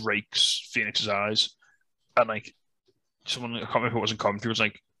Bowens rakes Phoenix's eyes, and like someone, I can't remember if it was in commentary, was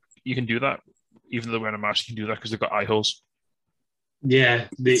like, "You can do that, even though they're wearing a mask. You can do that because they've got eye holes." Yeah,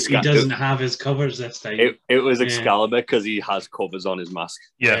 he doesn't have his covers this time. It was Excalibur because he has covers on his mask.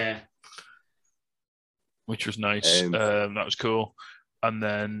 Yeah. Which was nice. That was cool. And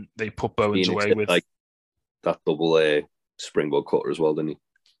then they put Bowens away with like that double springboard cutter as well, didn't he?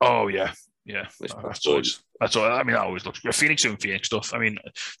 Oh yeah. That's all. I mean, that always looks great. Phoenix doing Phoenix stuff. I mean,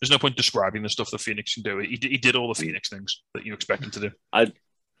 there's no point describing the stuff that Phoenix can do. He did all the Phoenix things that you expect him to do. I'd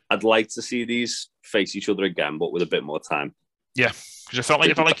like to see these face each other again, but with a bit more time. Yeah, because I felt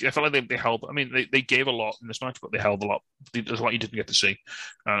like they held. I mean, they gave a lot in this match, but they held a lot. There's a lot you didn't get to see,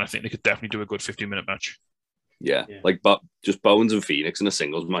 and I think they could definitely do a good 15-minute match. Yeah, but just Bowens and Phoenix in a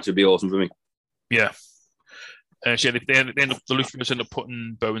singles match would be awesome for me. Yeah. The Lucha end up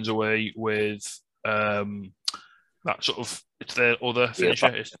putting Bowens away with that sort of, it's their other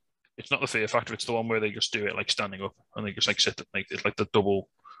finisher. It's not the Fear Factor. It's the one where they just do it like standing up and they just like sit like it's like the double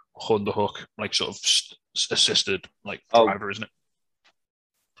underhook, like sort of assisted like driver, isn't it?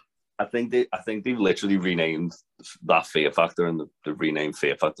 I think they've literally renamed that Fear Factor and they've renamed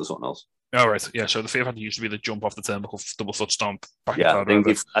Fear Factor something else. Oh right, yeah. So the Fear Factor used to be the jump off the turnbuckle, double foot stomp. I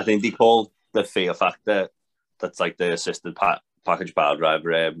think they called the Fear Factor. That's like the assisted package power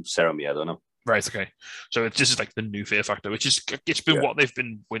driver, Sarah Miedo now. Right, okay. So this is like the new Fear Factor, which is it's been what they've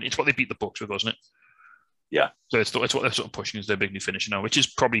been winning. It's what they beat the Bucks with, wasn't it? Yeah. So it's what they're sort of pushing as their big new finisher now, which is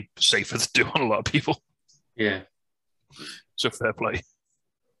probably safer to do on a lot of people. Yeah. So fair play.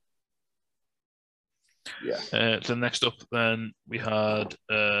 Yeah. So next up, then we had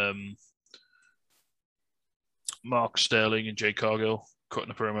Mark Sterling and Jade Cargill cutting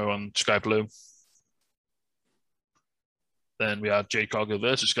a promo on Sky Blue. Then we had Jade Cargill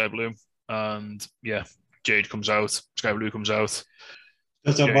versus Sky Blue, and Jade comes out, Sky Blue comes out.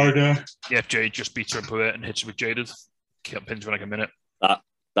 That's a murder. Yeah, Jade just beats her up with it and hits her with Jaded. Pins for like a minute.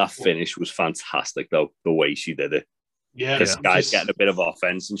 That finish was fantastic, though, the way she did it. Yeah. This guy's getting a bit of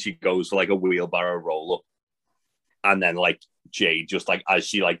offense, and she goes for like a wheelbarrow roll up. And then like Jade just like, as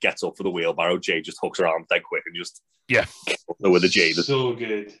she like gets up for the wheelbarrow, Jade just hooks her arm dead quick and just with the Jade. So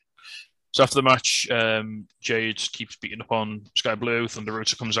good. So after the match, Jade keeps beating up on Sky Blue. Thunder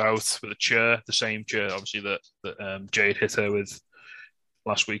Rosa comes out with a chair, the same chair, obviously, that Jade hit her with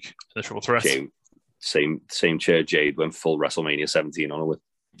last week in the triple threat. Same chair Jade went full WrestleMania 17 on it with.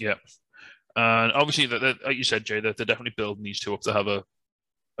 Yeah. And obviously, like you said, Jay, that they're definitely building these two up to have a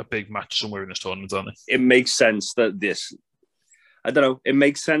big match somewhere in this tournament, aren't they? It makes sense that this, I don't know, it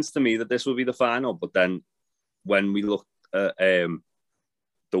makes sense to me that this will be the final, but then when we look at the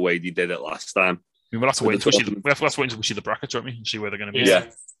way they did it last time, I mean, we'll have to wait until we see the brackets, won't we? And see where they're going to be. Yeah.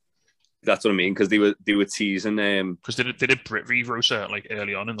 That's what I mean, because they were teasing because they did Britt v Rosa like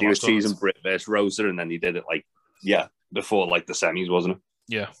early on in the last. They were teasing Britt versus Rosa, and then they did it before like the semis, wasn't it?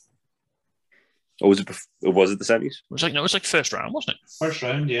 Yeah. Or was it the semis? It was like first round, wasn't it? First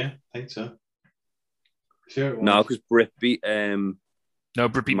round, yeah, I think so. Sure it was. No, because Britt beat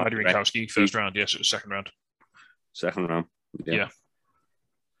Britt beat Maddie Rinkowski first round. Yes, it was second round. Second round. Yeah.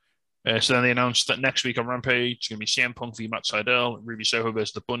 So then they announced that next week on Rampage, it's going to be CM Punk v Matt Sydal, Ruby Soho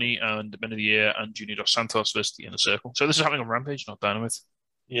versus The Bunny, and Men of the Year and Junior Dos Santos versus the Inner Circle. So this is happening on Rampage, not Dynamite.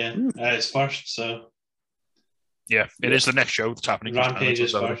 Yeah, it's first, so... Yeah, it is the next show that's happening. Rampage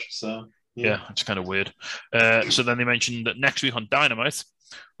is first, so... Yeah, it's kind of weird. So then they mentioned that next week on Dynamite,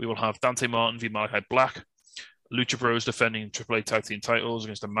 we will have Dante Martin v Malachi Black, Lucha Bros defending AAA Tag Team titles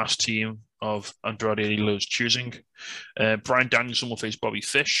against a masked team of Andrade Alito's choosing. Bryan Danielson will face Bobby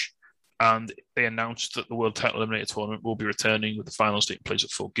Fish. And they announced that the World Title Eliminator Tournament will be returning with the finals taking place at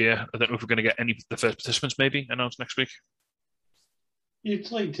Full Gear. I don't know if we're going to get any of the first participants maybe announced next week.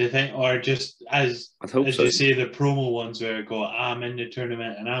 You'd like to think, or just as you say, the promo ones where go, I'm in the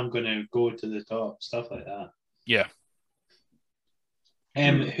tournament and I'm going to go to the top, stuff like that. Yeah.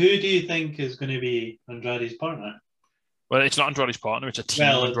 Who do you think is going to be Andrade's partner? Well, it's not Andrade's partner; it's a team.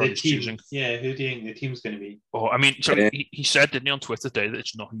 Andrade's choosing. Yeah, who do you think the team's going to be? Oh, I mean, so he said, didn't he, on Twitter today that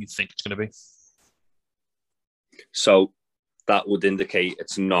it's not who you think it's going to be. So that would indicate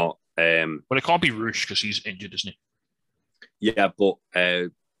it's not. Well, it can't be Rush because he's injured, isn't he? Yeah, but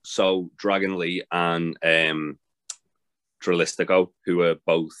so Dragon Lee and Dralistico, who are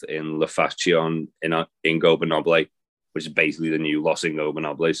both in La Faction in Ingobernables, which is basically the new Los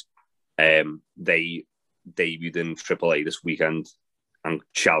Ingobernables, they debuted in AAA this weekend and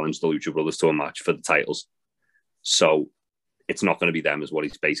challenged the Lucha Brothers to a match for the titles. So it's not going to be them, is what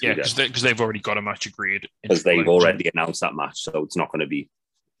he's basically saying. Because they've already got a match agreed. Because they've already announced that match, so it's not going to be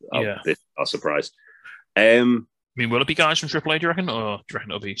a surprise. I mean, will it be guys from AAA, do you reckon? Or do you reckon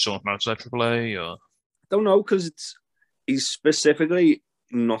it'll be someone from outside AAA? Or? I don't know, because he's specifically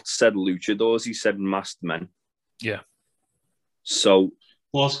not said luchadors, he said masked men. Yeah. So...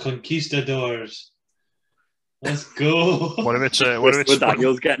 Los Conquistadors. Let's go. What if it's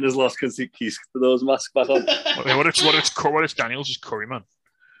Daniels getting his Los Conquistadors mask back on? What if Daniels is Curry Man?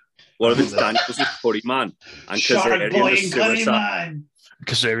 What if it's Daniels is Curry Man and Kazarian is Suicide?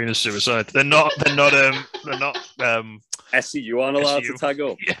 Kazarian is Suicide. They're not SCU aren't allowed to tag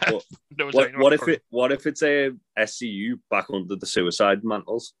up. Yeah. What if it's a SCU back under the Suicide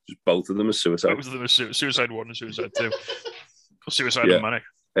mantles? Just both of them are Suicide. Both of them are Suicide 1 and Suicide 2. Or Suicide and Manic.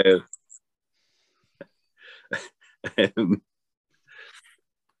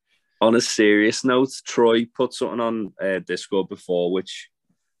 On a serious note, Troy put something on Discord before, which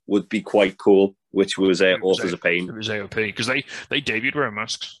would be quite cool, which was Authors of Pain. It was AOP, because they debuted wearing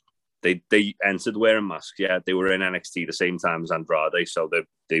masks. They entered wearing masks, yeah. They were in NXT the same time as Andrade, so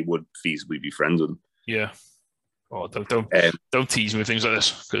they would feasibly be friends with them. Yeah. Oh, don't tease me with things like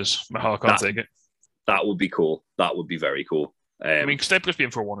this, because my heart can't take it. That would be cool. That would be very cool. I mean, because they've just been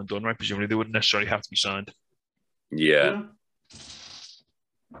for a one and done, right? Presumably they wouldn't necessarily have to be signed. Yeah.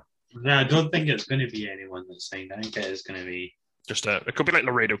 No, I don't think it's going to be anyone that's signed. I think it is going to be just it could be like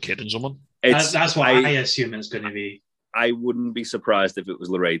Laredo Kid and someone. That's what I assume it's going to be. I wouldn't be surprised if it was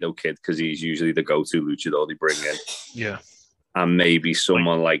Laredo Kid, because he's usually the go-to luchador they bring in. Yeah. And maybe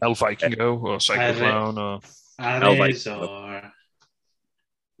someone like El Vikingo or Psycho Clown or Ares or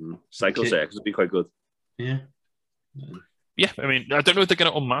Psycho Circus would be quite good. Yeah. Yeah, I mean, I don't know if they're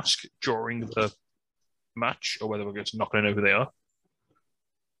going to unmask during the match or whether we're just not going to know who they are.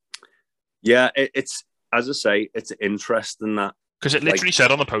 Yeah, it's, as I say, it's interesting that... Because it literally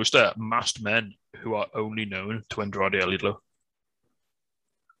said on the poster, masked men who are only known to Andrade El Idolo.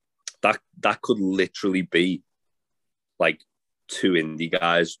 That could literally be like two indie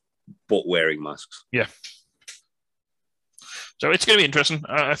guys, but wearing masks. Yeah. So it's going to be interesting.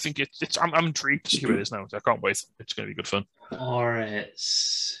 I think I'm intrigued to see who it is now. I can't wait. It's going to be good fun. Or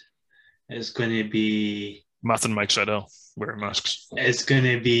it's going to be Matt and Mike Sydal wearing masks. It's going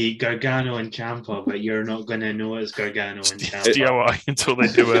to be Gargano and Ciampa, but you're not going to know it's Gargano and Ciampa. DIY until they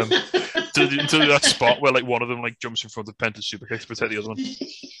do until that spot where like one of them like jumps in front of Penta Superkick to protect the other one.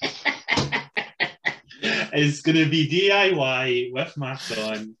 It's going to be DIY with masks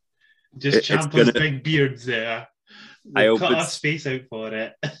on. Just It's Ciampa's gonna- big beards there. I They've hope cut a it's- space out for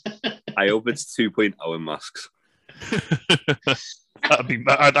it. I hope it's 2.0 in masks.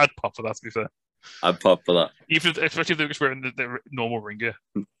 I'd pop for that, to be fair. I'd pop for that. Even if, especially if they're just wearing the normal ring gear.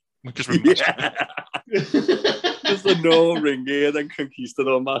 Just wearing masks. Just a no ring gear, then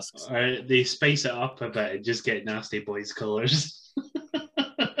conquistador masks. Or they spice it up a bit and just get Nasty Boys colours.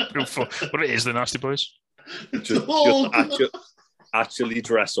 What it is, the Nasty Boys. Just actually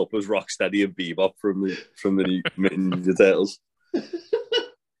dress up as Rocksteady and Bebop from the Ninja Turtles.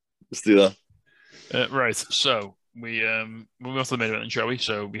 Let's do that. Right, so we move on to the main event, shall we?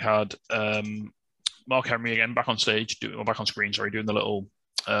 So we had Mark Henry again back on stage, back on screen, sorry, doing the little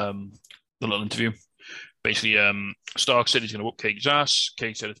interview. Basically, Starks said he's going to whoop Cage's ass.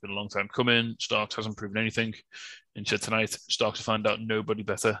 Cage said it's been a long time coming. Starks hasn't proven anything. And he said tonight, Starks will find out nobody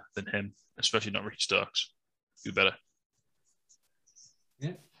better than him, especially not Ricky Starks. Who better?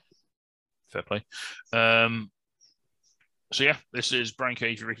 Yeah. Fair play. So yeah, this is Brian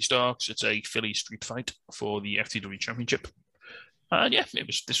Cage and Ricky Starks. It's a Philly street fight for the FTW Championship. And yeah,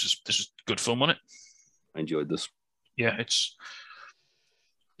 this was good fun, wasn't it? I enjoyed this. Yeah, it's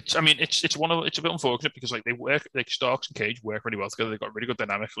a bit unfortunate because like they work, like Starks and Cage work really well together. They've got really good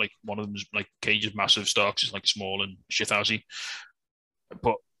dynamic. Like one of them is like Cage is massive, Starks is like small and shithousey.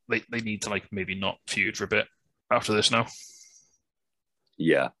 But they need to like maybe not feud for a bit after this now.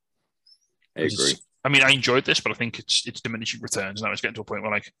 Yeah, I agree. I mean, I enjoyed this, but I think it's diminishing returns now. It's getting to a point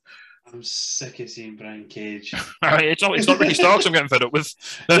where like I'm sick of seeing Brian Cage. it's not Ricky Starks I'm getting fed up with.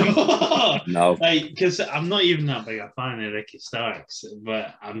 No, because I'm not even that big a fan of Ricky Starks,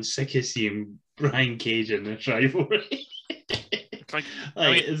 but I'm sick of seeing Brian Cage in this rivalry.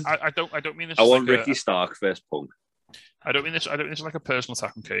 I don't mean this. I want like Ricky Stark versus Punk. I don't mean this like a personal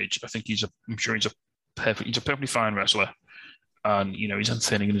attack on Cage. I think I'm sure he's a perfectly fine wrestler, and you know he's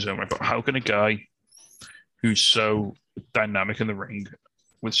entertaining in his own way. But how can a guy who's so dynamic in the ring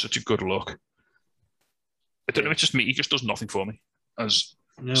with such a good look? I don't know. It's just me. He just does nothing for me as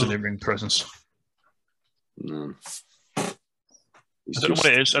an in-ring presence. No. I don't know what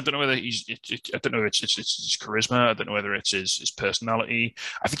it is. I don't know whether I don't know. It's his charisma. I don't know whether it's his personality.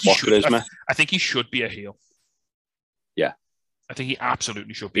 I think he should. I think he should be a heel. Yeah, I think he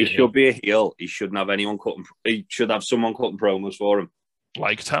absolutely should be. He should be a heel. He shouldn't have anyone cutting. He should have someone cutting promos for him,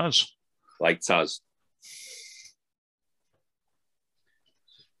 like Taz.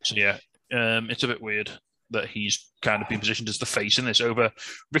 So yeah, it's a bit weird that he's kind of been positioned as the face in this over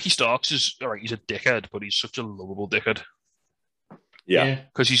Ricky Starks. Is all right. He's a dickhead, but he's such a lovable dickhead. Yeah,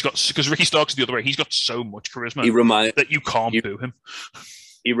 because Ricky Starks is the other way. He's got so much charisma that you can't boo him.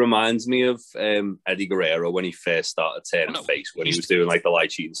 He reminds me of Eddie Guerrero when he first started turning face when he was doing like the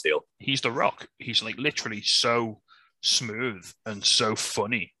light sheet and steel. He's The Rock. He's like literally so smooth and so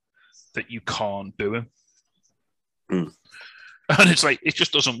funny that you can't boo him. Mm. And it's like it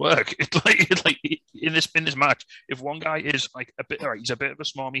just doesn't work. It's like in this match, if one guy is like a bit, all right, he's a bit of a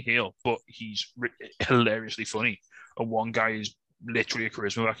smarmy heel, but he's hilariously funny, and one guy is literally a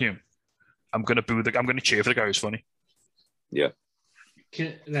charisma vacuum, I'm gonna cheer for the guy who's funny. Yeah.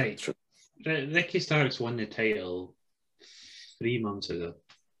 Right. Ricky Starks won the title 3 months ago.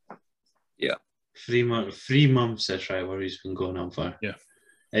 Yeah. 3 months this rivalry's been going on for. Yeah.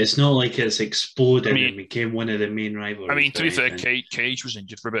 It's not like it's exploded and became one of the main rivalries. I mean, to be fair, Cage was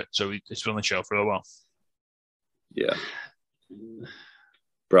injured for a bit, so it's been on the shelf for a while. Yeah.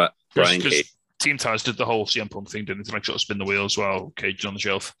 Brian Cage. Team Taz did the whole CM Punk thing, didn't they? Like sort of spin the wheels while Cage is on the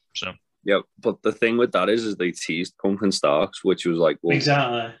shelf. So yeah, but the thing with that is they teased Punk and Starks, which was like, well,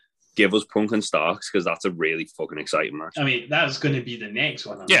 exactly. Give us Punk and Starks because that's a really fucking exciting match. I mean, that's going to be the next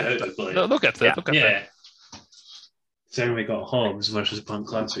one. Yeah, they'll get there. Yeah. So we got Hobbs versus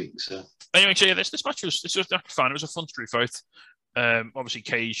Punk last week. So anyway, so yeah, this match was fun. It was a fun street fight. Obviously,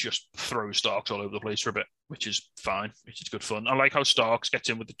 Cage just throws Starks all over the place for a bit, which is fine. Which is good fun. I like how Starks gets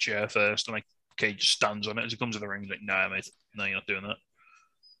in with the chair first, and like Cage stands on it as he comes to the ring. He's like, "Nah, mate, no, you're not doing that."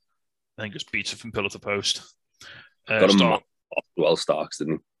 And then just beats it from pillar to post. Got him off well, Starks,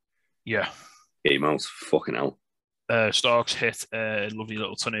 didn't he? Yeah. Game out, fucking hell. Starks hit a lovely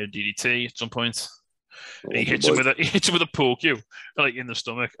little tornado DDT at some point. He hits him with a pool cue, like in the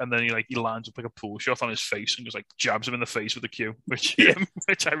stomach, and then he lines up like a pool shot on his face and just like jabs him in the face with the cue, which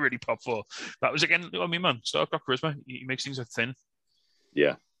I really pop for. That was again, I mean, man, Stark got charisma. He makes things look thin.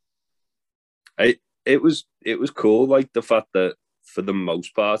 Yeah, it was cool, like the fact that for the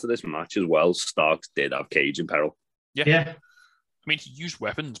most part of this match as well, Starks did have Cage in peril. Yeah. I mean, he used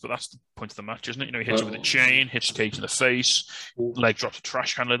weapons, but that's the point of the match, isn't it? You know, he hits him with a chain, hits Cage in the face, leg drops a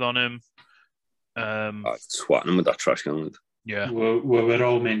trash can lid on him. Swatting him with that trash can lid. Yeah. We're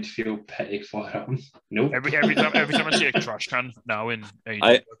all meant to feel pity for him. Nope. Every time I see a trash can now in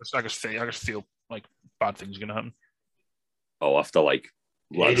AEW, I just feel like bad things are gonna happen. Oh, after like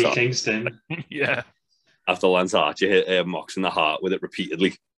Eddie Kingston. Yeah. After Lance Archer hit Mox in the heart with it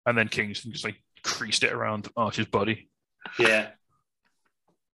repeatedly. And then Kingston just like creased it around Archer's body. Yeah.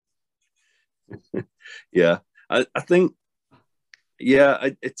 Yeah. I think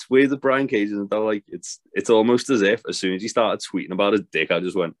it's weird that Brian Cage isn't that like it's almost as if as soon as he started tweeting about his dick, I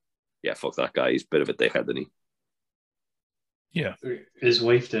just went, yeah, fuck that guy. He's a bit of a dickhead, isn't he? Yeah. His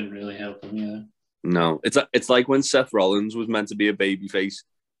wife didn't really help him, yeah. No. It's like when Seth Rollins was meant to be a babyface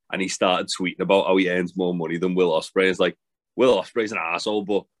and he started tweeting about how he earns more money than Will Ospreay. It's like, Will Ospreay's an asshole,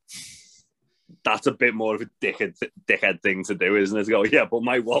 but that's a bit more of a dickhead thing to do, isn't it? To go, yeah, but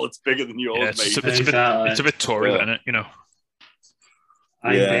my wallet's bigger than yours, mate. It's a bit Tory, isn't it? You know.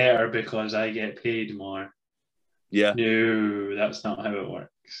 I'm better because I get paid more. Yeah. No, that's not how it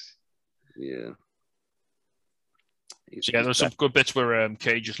works. Yeah. So yeah, there's some good bits where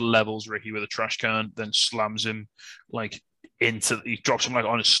Cage just levels Ricky with a trash can, then slams him like he drops him like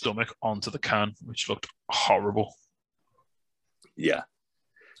on his stomach onto the can, which looked horrible. Yeah.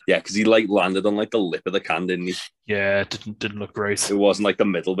 Yeah, because he like landed on like the lip of the can, didn't he? Yeah, it didn't look great. It wasn't like the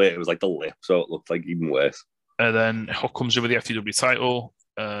middle bit, it was like the lip, so it looked like even worse. And then Hook comes in with the FTW title.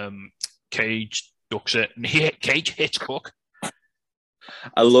 Cage ducks it, and Cage hits Hook.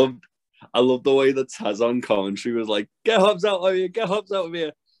 I loved the way that Taz on commentary was like, "Get Hobbs out of here, get Hobbs out of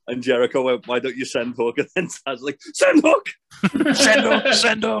here," and Jericho went, "Why don't you send Hook?" And then Taz was like, "Send Hook, send Hook,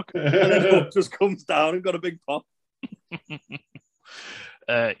 send Hook." And then Hook just comes down and got a big pop.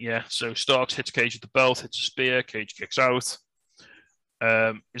 Yeah, so Starks hits Cage with the belt, hits a spear, Cage kicks out.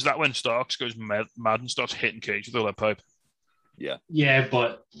 Is that when Starks goes mad and starts hitting Cage with the lead pipe? Yeah. Yeah,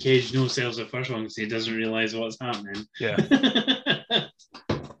 but Cage no sells the first one because he doesn't realise what's happening. Yeah.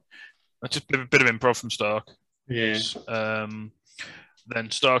 That's just a bit of improv from Stark. Yeah. Then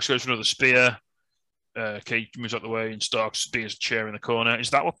Starks goes for another spear. Cage moves out the way and Starks spears a chair in the corner.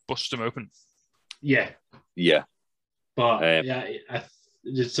 Is that what busts him open? Yeah. Yeah. But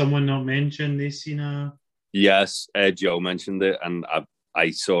did someone not mention this scene? Yes, Joe mentioned it, and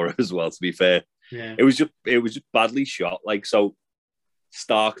I saw it as well. To be fair, yeah, it was just badly shot. Like, so,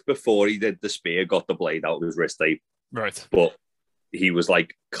 Stark before he did the spear got the blade out of his wrist tape, right? But he was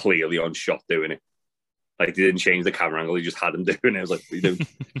like clearly on shot doing it. Like, they didn't change the camera angle; he just had him doing it. I was like, "What are you doing?"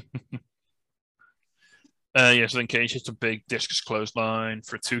 Yeah. So then Cage hits a big discus clothesline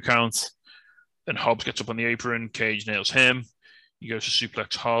for a 2 count. Then Hobbs gets up on the apron. Cage nails him. He goes to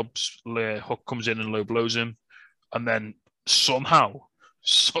suplex Hobbs. Hook comes in and low blows him. And then somehow,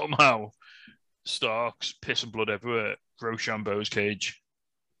 Starks, piss and blood everywhere, Rochambeau's Cage.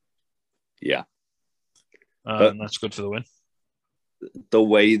 Yeah. And that's good for the win. The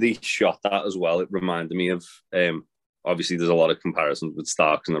way they shot that as well, it reminded me of, obviously there's a lot of comparisons with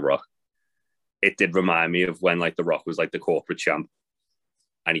Starks and The Rock. It did remind me of when like The Rock was like the corporate champ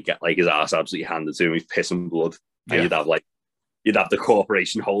and he'd get like his ass absolutely handed to him, he's piss and blood. And you'd have the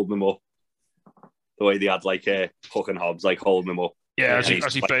corporation holding him up. The way they had like Hook and Hobbs like holding him up. Yeah, as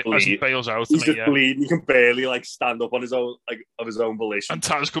he bails out. He's just bleeding. He can barely like stand up on his own, like of his own volition. And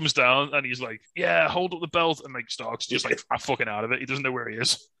Taz comes down and he's like, "Yeah, hold up the belt." And like Stark's just like, "I'm fucking out of it." He doesn't know where he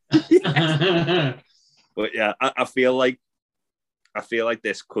is. But yeah, I feel like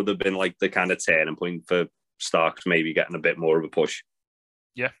this could have been like the kind of turning point for Starks maybe getting a bit more of a push.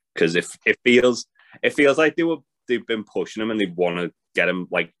 Yeah, because if it feels like they've been pushing him and they want to get him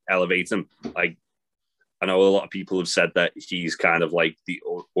like elevate him. Like, I know a lot of people have said that he's kind of like the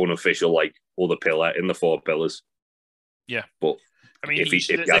unofficial like other pillar in the 4 pillars. Yeah, but I mean, just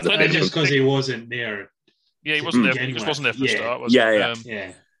because he wasn't there. Yeah, he wasn't there. He just wasn't there for the start. Was yeah.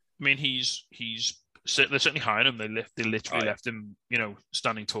 I mean, he's they're certainly hiring him. They literally left him,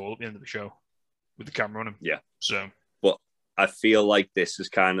 standing tall at the end of the show with the camera on him. Yeah. So, but I feel like this is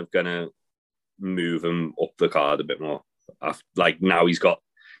kind of gonna move him up the card a bit more. Like now he's got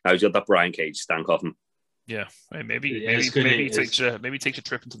that Brian Cage stank off him. Yeah, maybe he takes a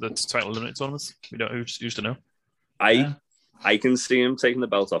trip into the title limit tournament. We don't who's to know. I can see him taking the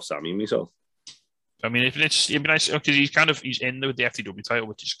belt off Sammy myself. I mean, it'd be nice because he's in with the FTW title,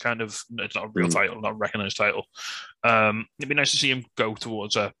 which is kind of it's not a real title, not a recognized title. It'd be nice to see him go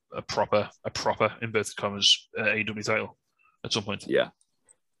towards a proper inverted commas AEW title at some point. Yeah.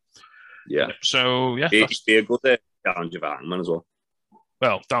 So yeah, it'd be a good challenge of Hangman as well.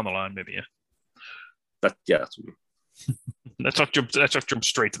 Well, down the line, maybe. Yeah. That's let's not jump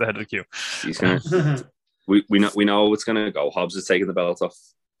straight to the head of the queue. He's gonna. we know it's gonna go. Hobbs is taking the belt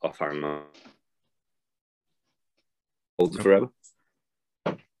off Hangman. Hold it forever.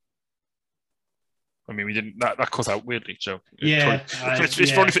 I mean, we didn't. That cut out weirdly. So Yeah,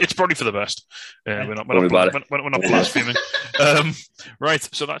 it's probably for the best. We're not blaspheming. Right.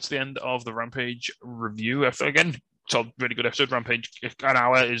 So that's the end of the Rampage review. Again, it's a really good episode. Rampage. An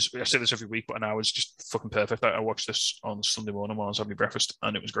hour is. I say this every week, but an hour is just fucking perfect. I watched this on Sunday morning while I was having breakfast,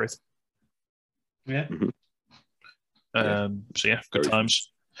 and it was great. Yeah. So yeah, good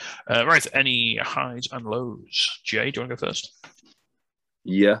times. Right. Any highs and lows? Jay, do you want to go first?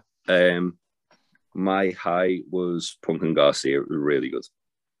 Yeah. My high was Punk and Garcia. It was really good.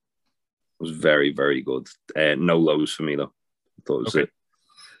 It was very, very good. No lows for me though. I thought it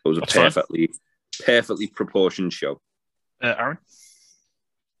was a perfectly proportioned show. Aaron?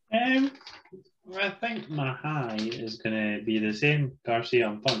 I think my high is going to be the same, Garcia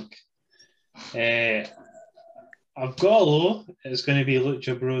and Punk. I've got a low. It's going to be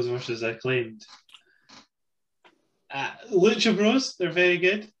Lucha Bros versus Acclaimed. Lucha Bros, they're very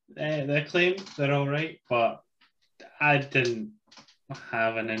good. The Acclaimed, they're all right, but I didn't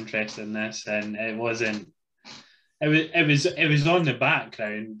have an interest in this, and it wasn't. It was on the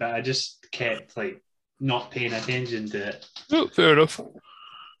background, but I just kept like not paying attention to it. Oh, fair enough.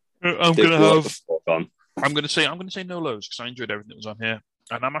 I'm gonna say no lows because I enjoyed everything that was on here,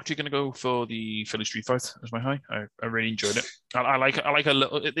 and I'm actually gonna go for the Philly Street Fight as my high. I really enjoyed it. I like a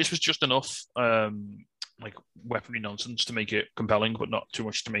little. This was just enough. Like weaponry nonsense to make it compelling, but not too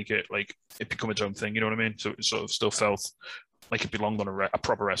much to make it like it become its own thing. You know what I mean? So it sort of still felt like it belonged on a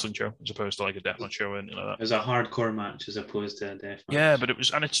proper wrestling show as opposed to like a deathmatch show and like that. It was a hardcore match as opposed to a deathmatch. Yeah, but it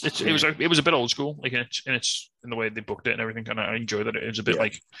was a bit old school, like in the way they booked it and everything, and I enjoyed that. It was a bit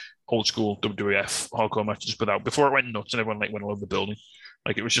like old school WWF hardcore matches, but before it went nuts and everyone like went all over the building.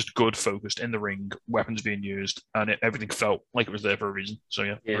 Like it was just good, focused in the ring, weapons being used, and everything felt like it was there for a reason. So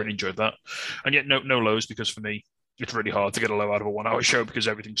yeah, I really enjoyed that. And yet no lows because for me, it's really hard to get a low out of a 1 hour show because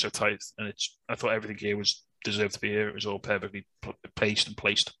everything's so tight. And I thought everything here was deserved to be here. It was all perfectly paced and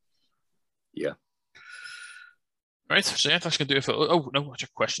placed. Yeah. Right. So yeah, that's gonna do it for. Oh no, I'll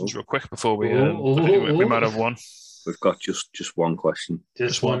check questions real quick before we might have one. We've got just one question.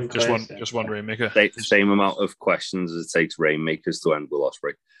 Just one Rainmaker. Same amount of questions as it takes Rainmakers to end Will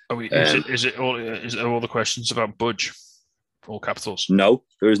Ospreay. Is it all the questions about Budge? All capitals? No,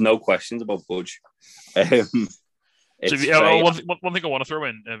 there is no questions about Budge. One thing I want to throw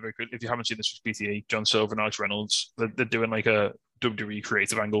in very quick, if you haven't seen this with PTA, John Silver and Alex Reynolds, they're doing like a WWE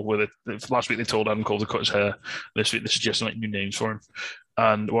creative angle with it. Last week they told Adam Cole to cut his hair. This week they're suggesting like new names for him.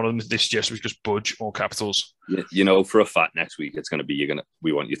 And one of them they suggested was just Budge, all capitals. You know, for a fact next week it's going to be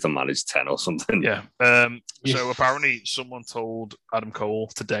we want you to manage 10 or something. Yeah. So apparently someone told Adam Cole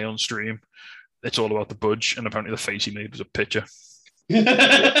today on stream it's all about the Budge, and apparently the face he made was a picture.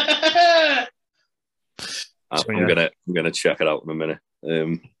 I'm gonna check it out in a minute.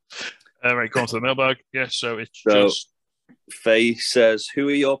 Right, go on to the mailbag. Yeah, so just Faye says, "Who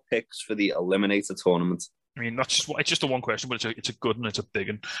are your picks for the Eliminator tournament?" I mean, it's just a one question, but it's a good and it's a big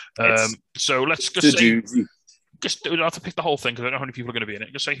one. So let's just say, we don't have to pick the whole thing because I don't know how many people are going to be in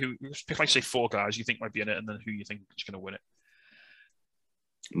it. Just pick like say 4 guys you think might be in it, and then who you think is going to win it.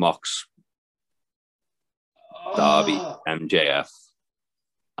 Mox, Darby, MJF,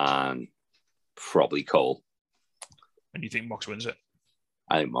 and probably Cole. And you think Mox wins it?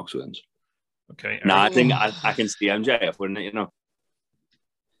 I think Mox wins. Okay. No, I think I can see MJF winning it, you know.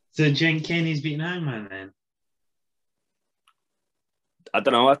 So Jen Kenny's beating Hangman then? I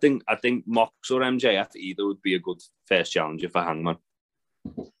don't know. I think Mox or MJF either would be a good first challenger for Hangman.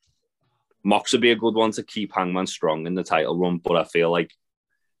 Mox would be a good one to keep Hangman strong in the title run, but I feel like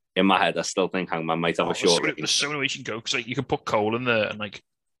in my head I still think Hangman might have a short. There's so many ways you can go because like you can put Cole in there and like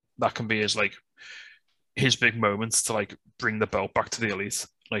that can be his big moment to like bring the belt back to the Elite.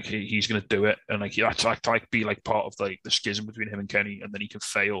 Like he's going to do it, and like that's like be like part of like the schism between him and Kenny, and then he can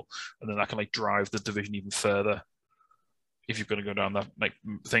fail, and then that can like drive the division even further. If you're going to go down that like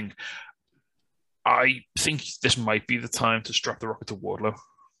thing, I think this might be the time to strap the rocket to Wardlow.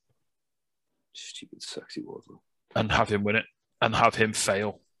 Stupid, sexy Wardlow, and have him win it, and have him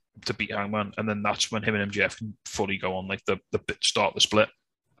fail to beat Hangman, and then that's when him and MJF can fully go on like the start the split.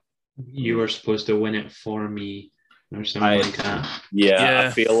 You were supposed to win it for me. Or something like that. Yeah,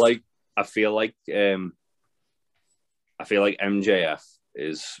 I feel like MJF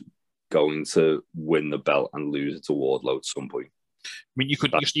is going to win the belt and lose it to Wardlow at some point. I mean, you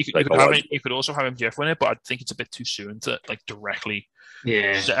could also have MJF win it, but I think it's a bit too soon to like directly.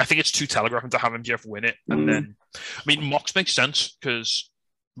 Yeah, I think it's too telegraphing to have MJF win it, and then I mean, Mox makes sense because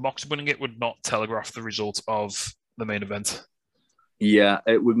Mox winning it would not telegraph the result of the main event. Yeah,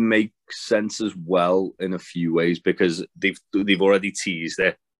 it would make sense as well in a few ways because they've already teased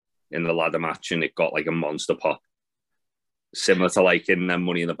it in the ladder match and it got like a monster pop, similar to like in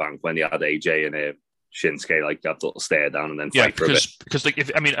Money in the Bank when they had AJ and Shinsuke like that little stare down and then fight for a bit. Because like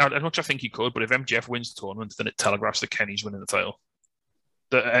if I mean as much as I think he could, but if MJF wins the tournament, then it telegraphs that Kenny's winning the title,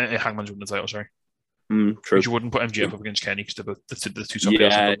 Hangman's winning the title. Sorry, true. Because you wouldn't put MJF up against Kenny because they're the two top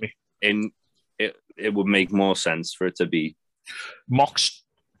guys. And it would make more sense for it to be. Mox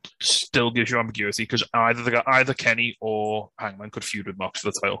still gives you ambiguity because either Kenny or Hangman could feud with Mox for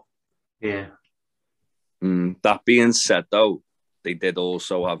the title. Yeah. That being said, though, they did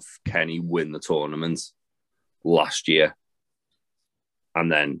also have Kenny win the tournament last year,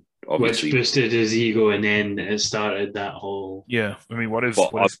 and then obviously which boosted his ego, and then it started that whole. Yeah, I mean, what if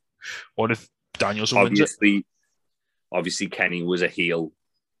Danielson wins it? Obviously, Kenny was a heel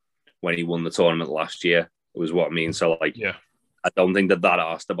when he won the tournament last year. It was what I mean. So, like, yeah. I don't think that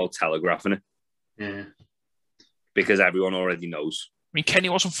asked about telegraphing it. Yeah. Because everyone already knows. I mean, Kenny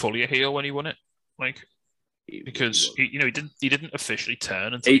wasn't fully a heel when he won it, like, because he didn't officially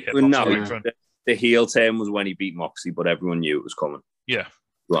turn until he hit Moxley. The heel turn was when he beat Moxley, but everyone knew it was coming. Yeah.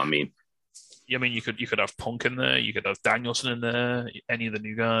 What I mean. Yeah, I mean, you could have Punk in there, you could have Danielson in there, any of the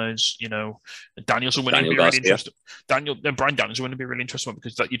new guys, you know. Danielson winning would be really interesting. Brian Danielson would be really interesting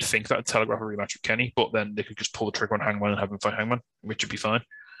because you'd think that would telegraph a rematch with Kenny, but then they could just pull the trigger on Hangman and have him fight Hangman, which would be fine.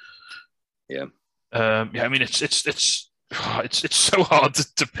 Yeah. I mean, it's so hard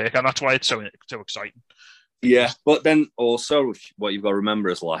to pick, and that's why it's so exciting. Yeah, but then also what you've got to remember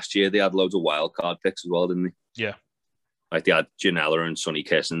is last year they had loads of wild card picks as well, didn't they? Yeah. Like they had Janela and Sonny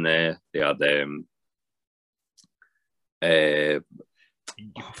Kiss in there. They had you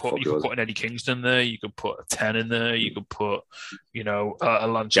could put an Eddie Kingston there. You could put a 10 in there. You could put, a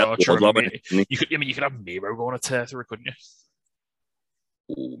Lance Archer. You could have Miro going a tear through it, couldn't you?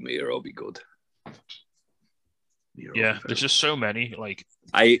 Oh, Miro would be good. There's just so many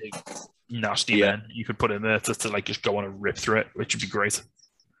nasty men you could put in there to like just go on a rip through it, which would be great.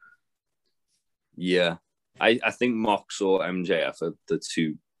 Yeah. I think Mox or MJF are the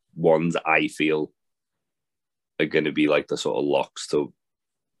two ones I feel are going to be like the sort of locks to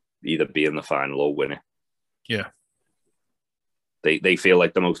either be in the final or win it. Yeah. They feel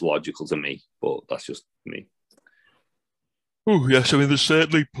like the most logical to me, but that's just me. Oh, yes. I mean, there's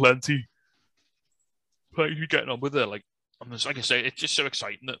certainly plenty getting on with it. Like I say, it's just so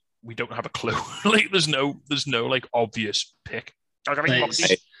exciting that we don't have a clue. Like, there's no like obvious pick.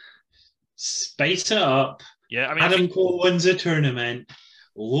 Spice it up. Yeah, I mean, Adam Cole wins a tournament,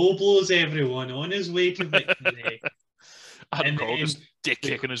 low blows everyone on his way to victory. Adam Cole just dick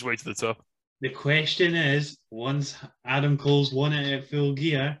kicking his way to the top. The question is, once Adam Cole's won it at Full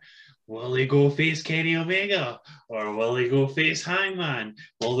Gear, will he go face Kenny Omega or will he go face Hangman?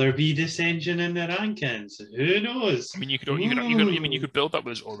 Will there be dissension in the rankings? Who knows? I mean, you could build that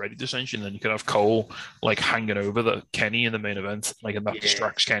with already dissension, then you could have Cole like hanging over the Kenny in the main event, like, and that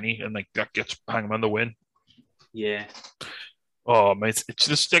distracts Kenny, and like that gets Hangman the win. Yeah. Oh mate, it's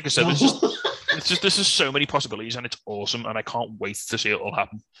just like I said, there's just so many possibilities, and it's awesome, and I can't wait to see it all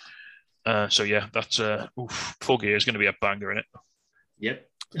happen. So yeah, that's Full Gear is going to be a banger in it. Yep.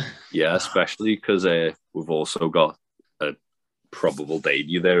 Yeah, especially because we've also got a probable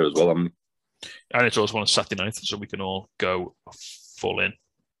debut there as well. And it's also on a Saturday night, so we can all go full in.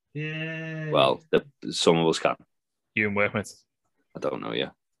 Yeah. Well, some of us can. You and work, mate? I don't know. Yeah.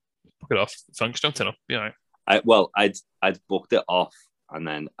 Book it off. Thanks. Don't turn up. Be all right. I'd booked it off, and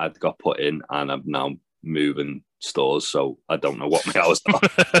then I'd got put in, and I'm now moving stores, so I don't know what my hours are.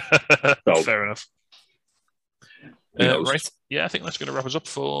 So, fair enough. Right. Yeah, I think that's going to wrap us up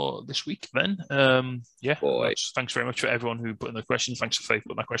for this week then. Thanks very much for everyone who put in the questions. Thanks for Faith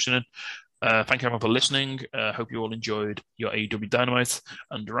putting that question in. Thank you everyone for listening. Hope you all enjoyed your AEW Dynamite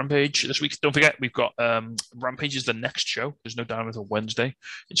and Rampage this week. Don't forget, we've got Rampage is the next show. There's no Dynamite on Wednesday.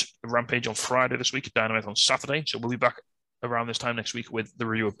 It's Rampage on Friday this week, Dynamite on Saturday. So we'll be back around this time next week with the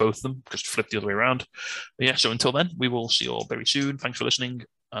review of both of them, just flip the other way around. But yeah, so until then, we will see you all very soon. Thanks for listening,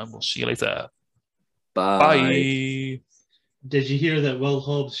 and we'll see you later. Bye. Did you hear that Will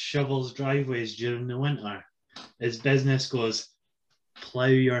Hobbs shovels driveways during the winter? His business goes, plough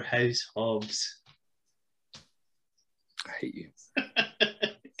your house, Hobbs. I hate you.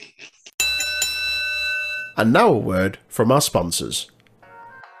 And now a word from our sponsors.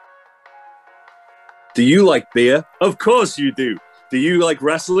 Do you like beer? Of course you do. Do you like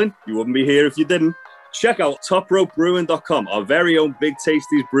wrestling? You wouldn't be here if you didn't. Check out topropebrewing.com, our very own Big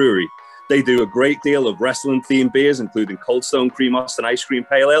Tasties brewery. They do a great deal of wrestling-themed beers, including Cold Stone Cream Austin Ice Cream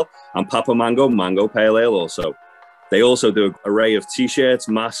Pale Ale and Papa Mango Mango Pale Ale also. They also do an array of t-shirts,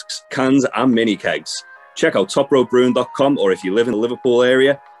 masks, cans, and mini kegs. Check out topropebrewing.com, or if you live in the Liverpool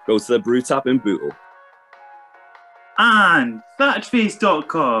area, go to the Brew Tap in Bootle. And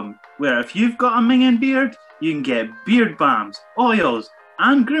thatchface.com, where if you've got a minging beard, you can get beard balms, oils,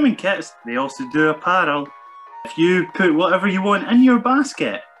 and grooming kits. They also do apparel. If you put whatever you want in your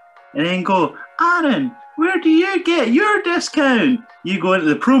basket and then go, Aaron, where do you get your discount? You go into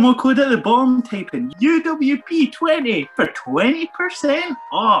the promo code at the bottom, type in UWP20 for 20%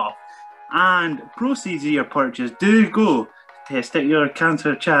 off. And proceeds of your purchase do go to testicular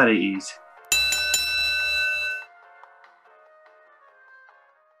cancer charities.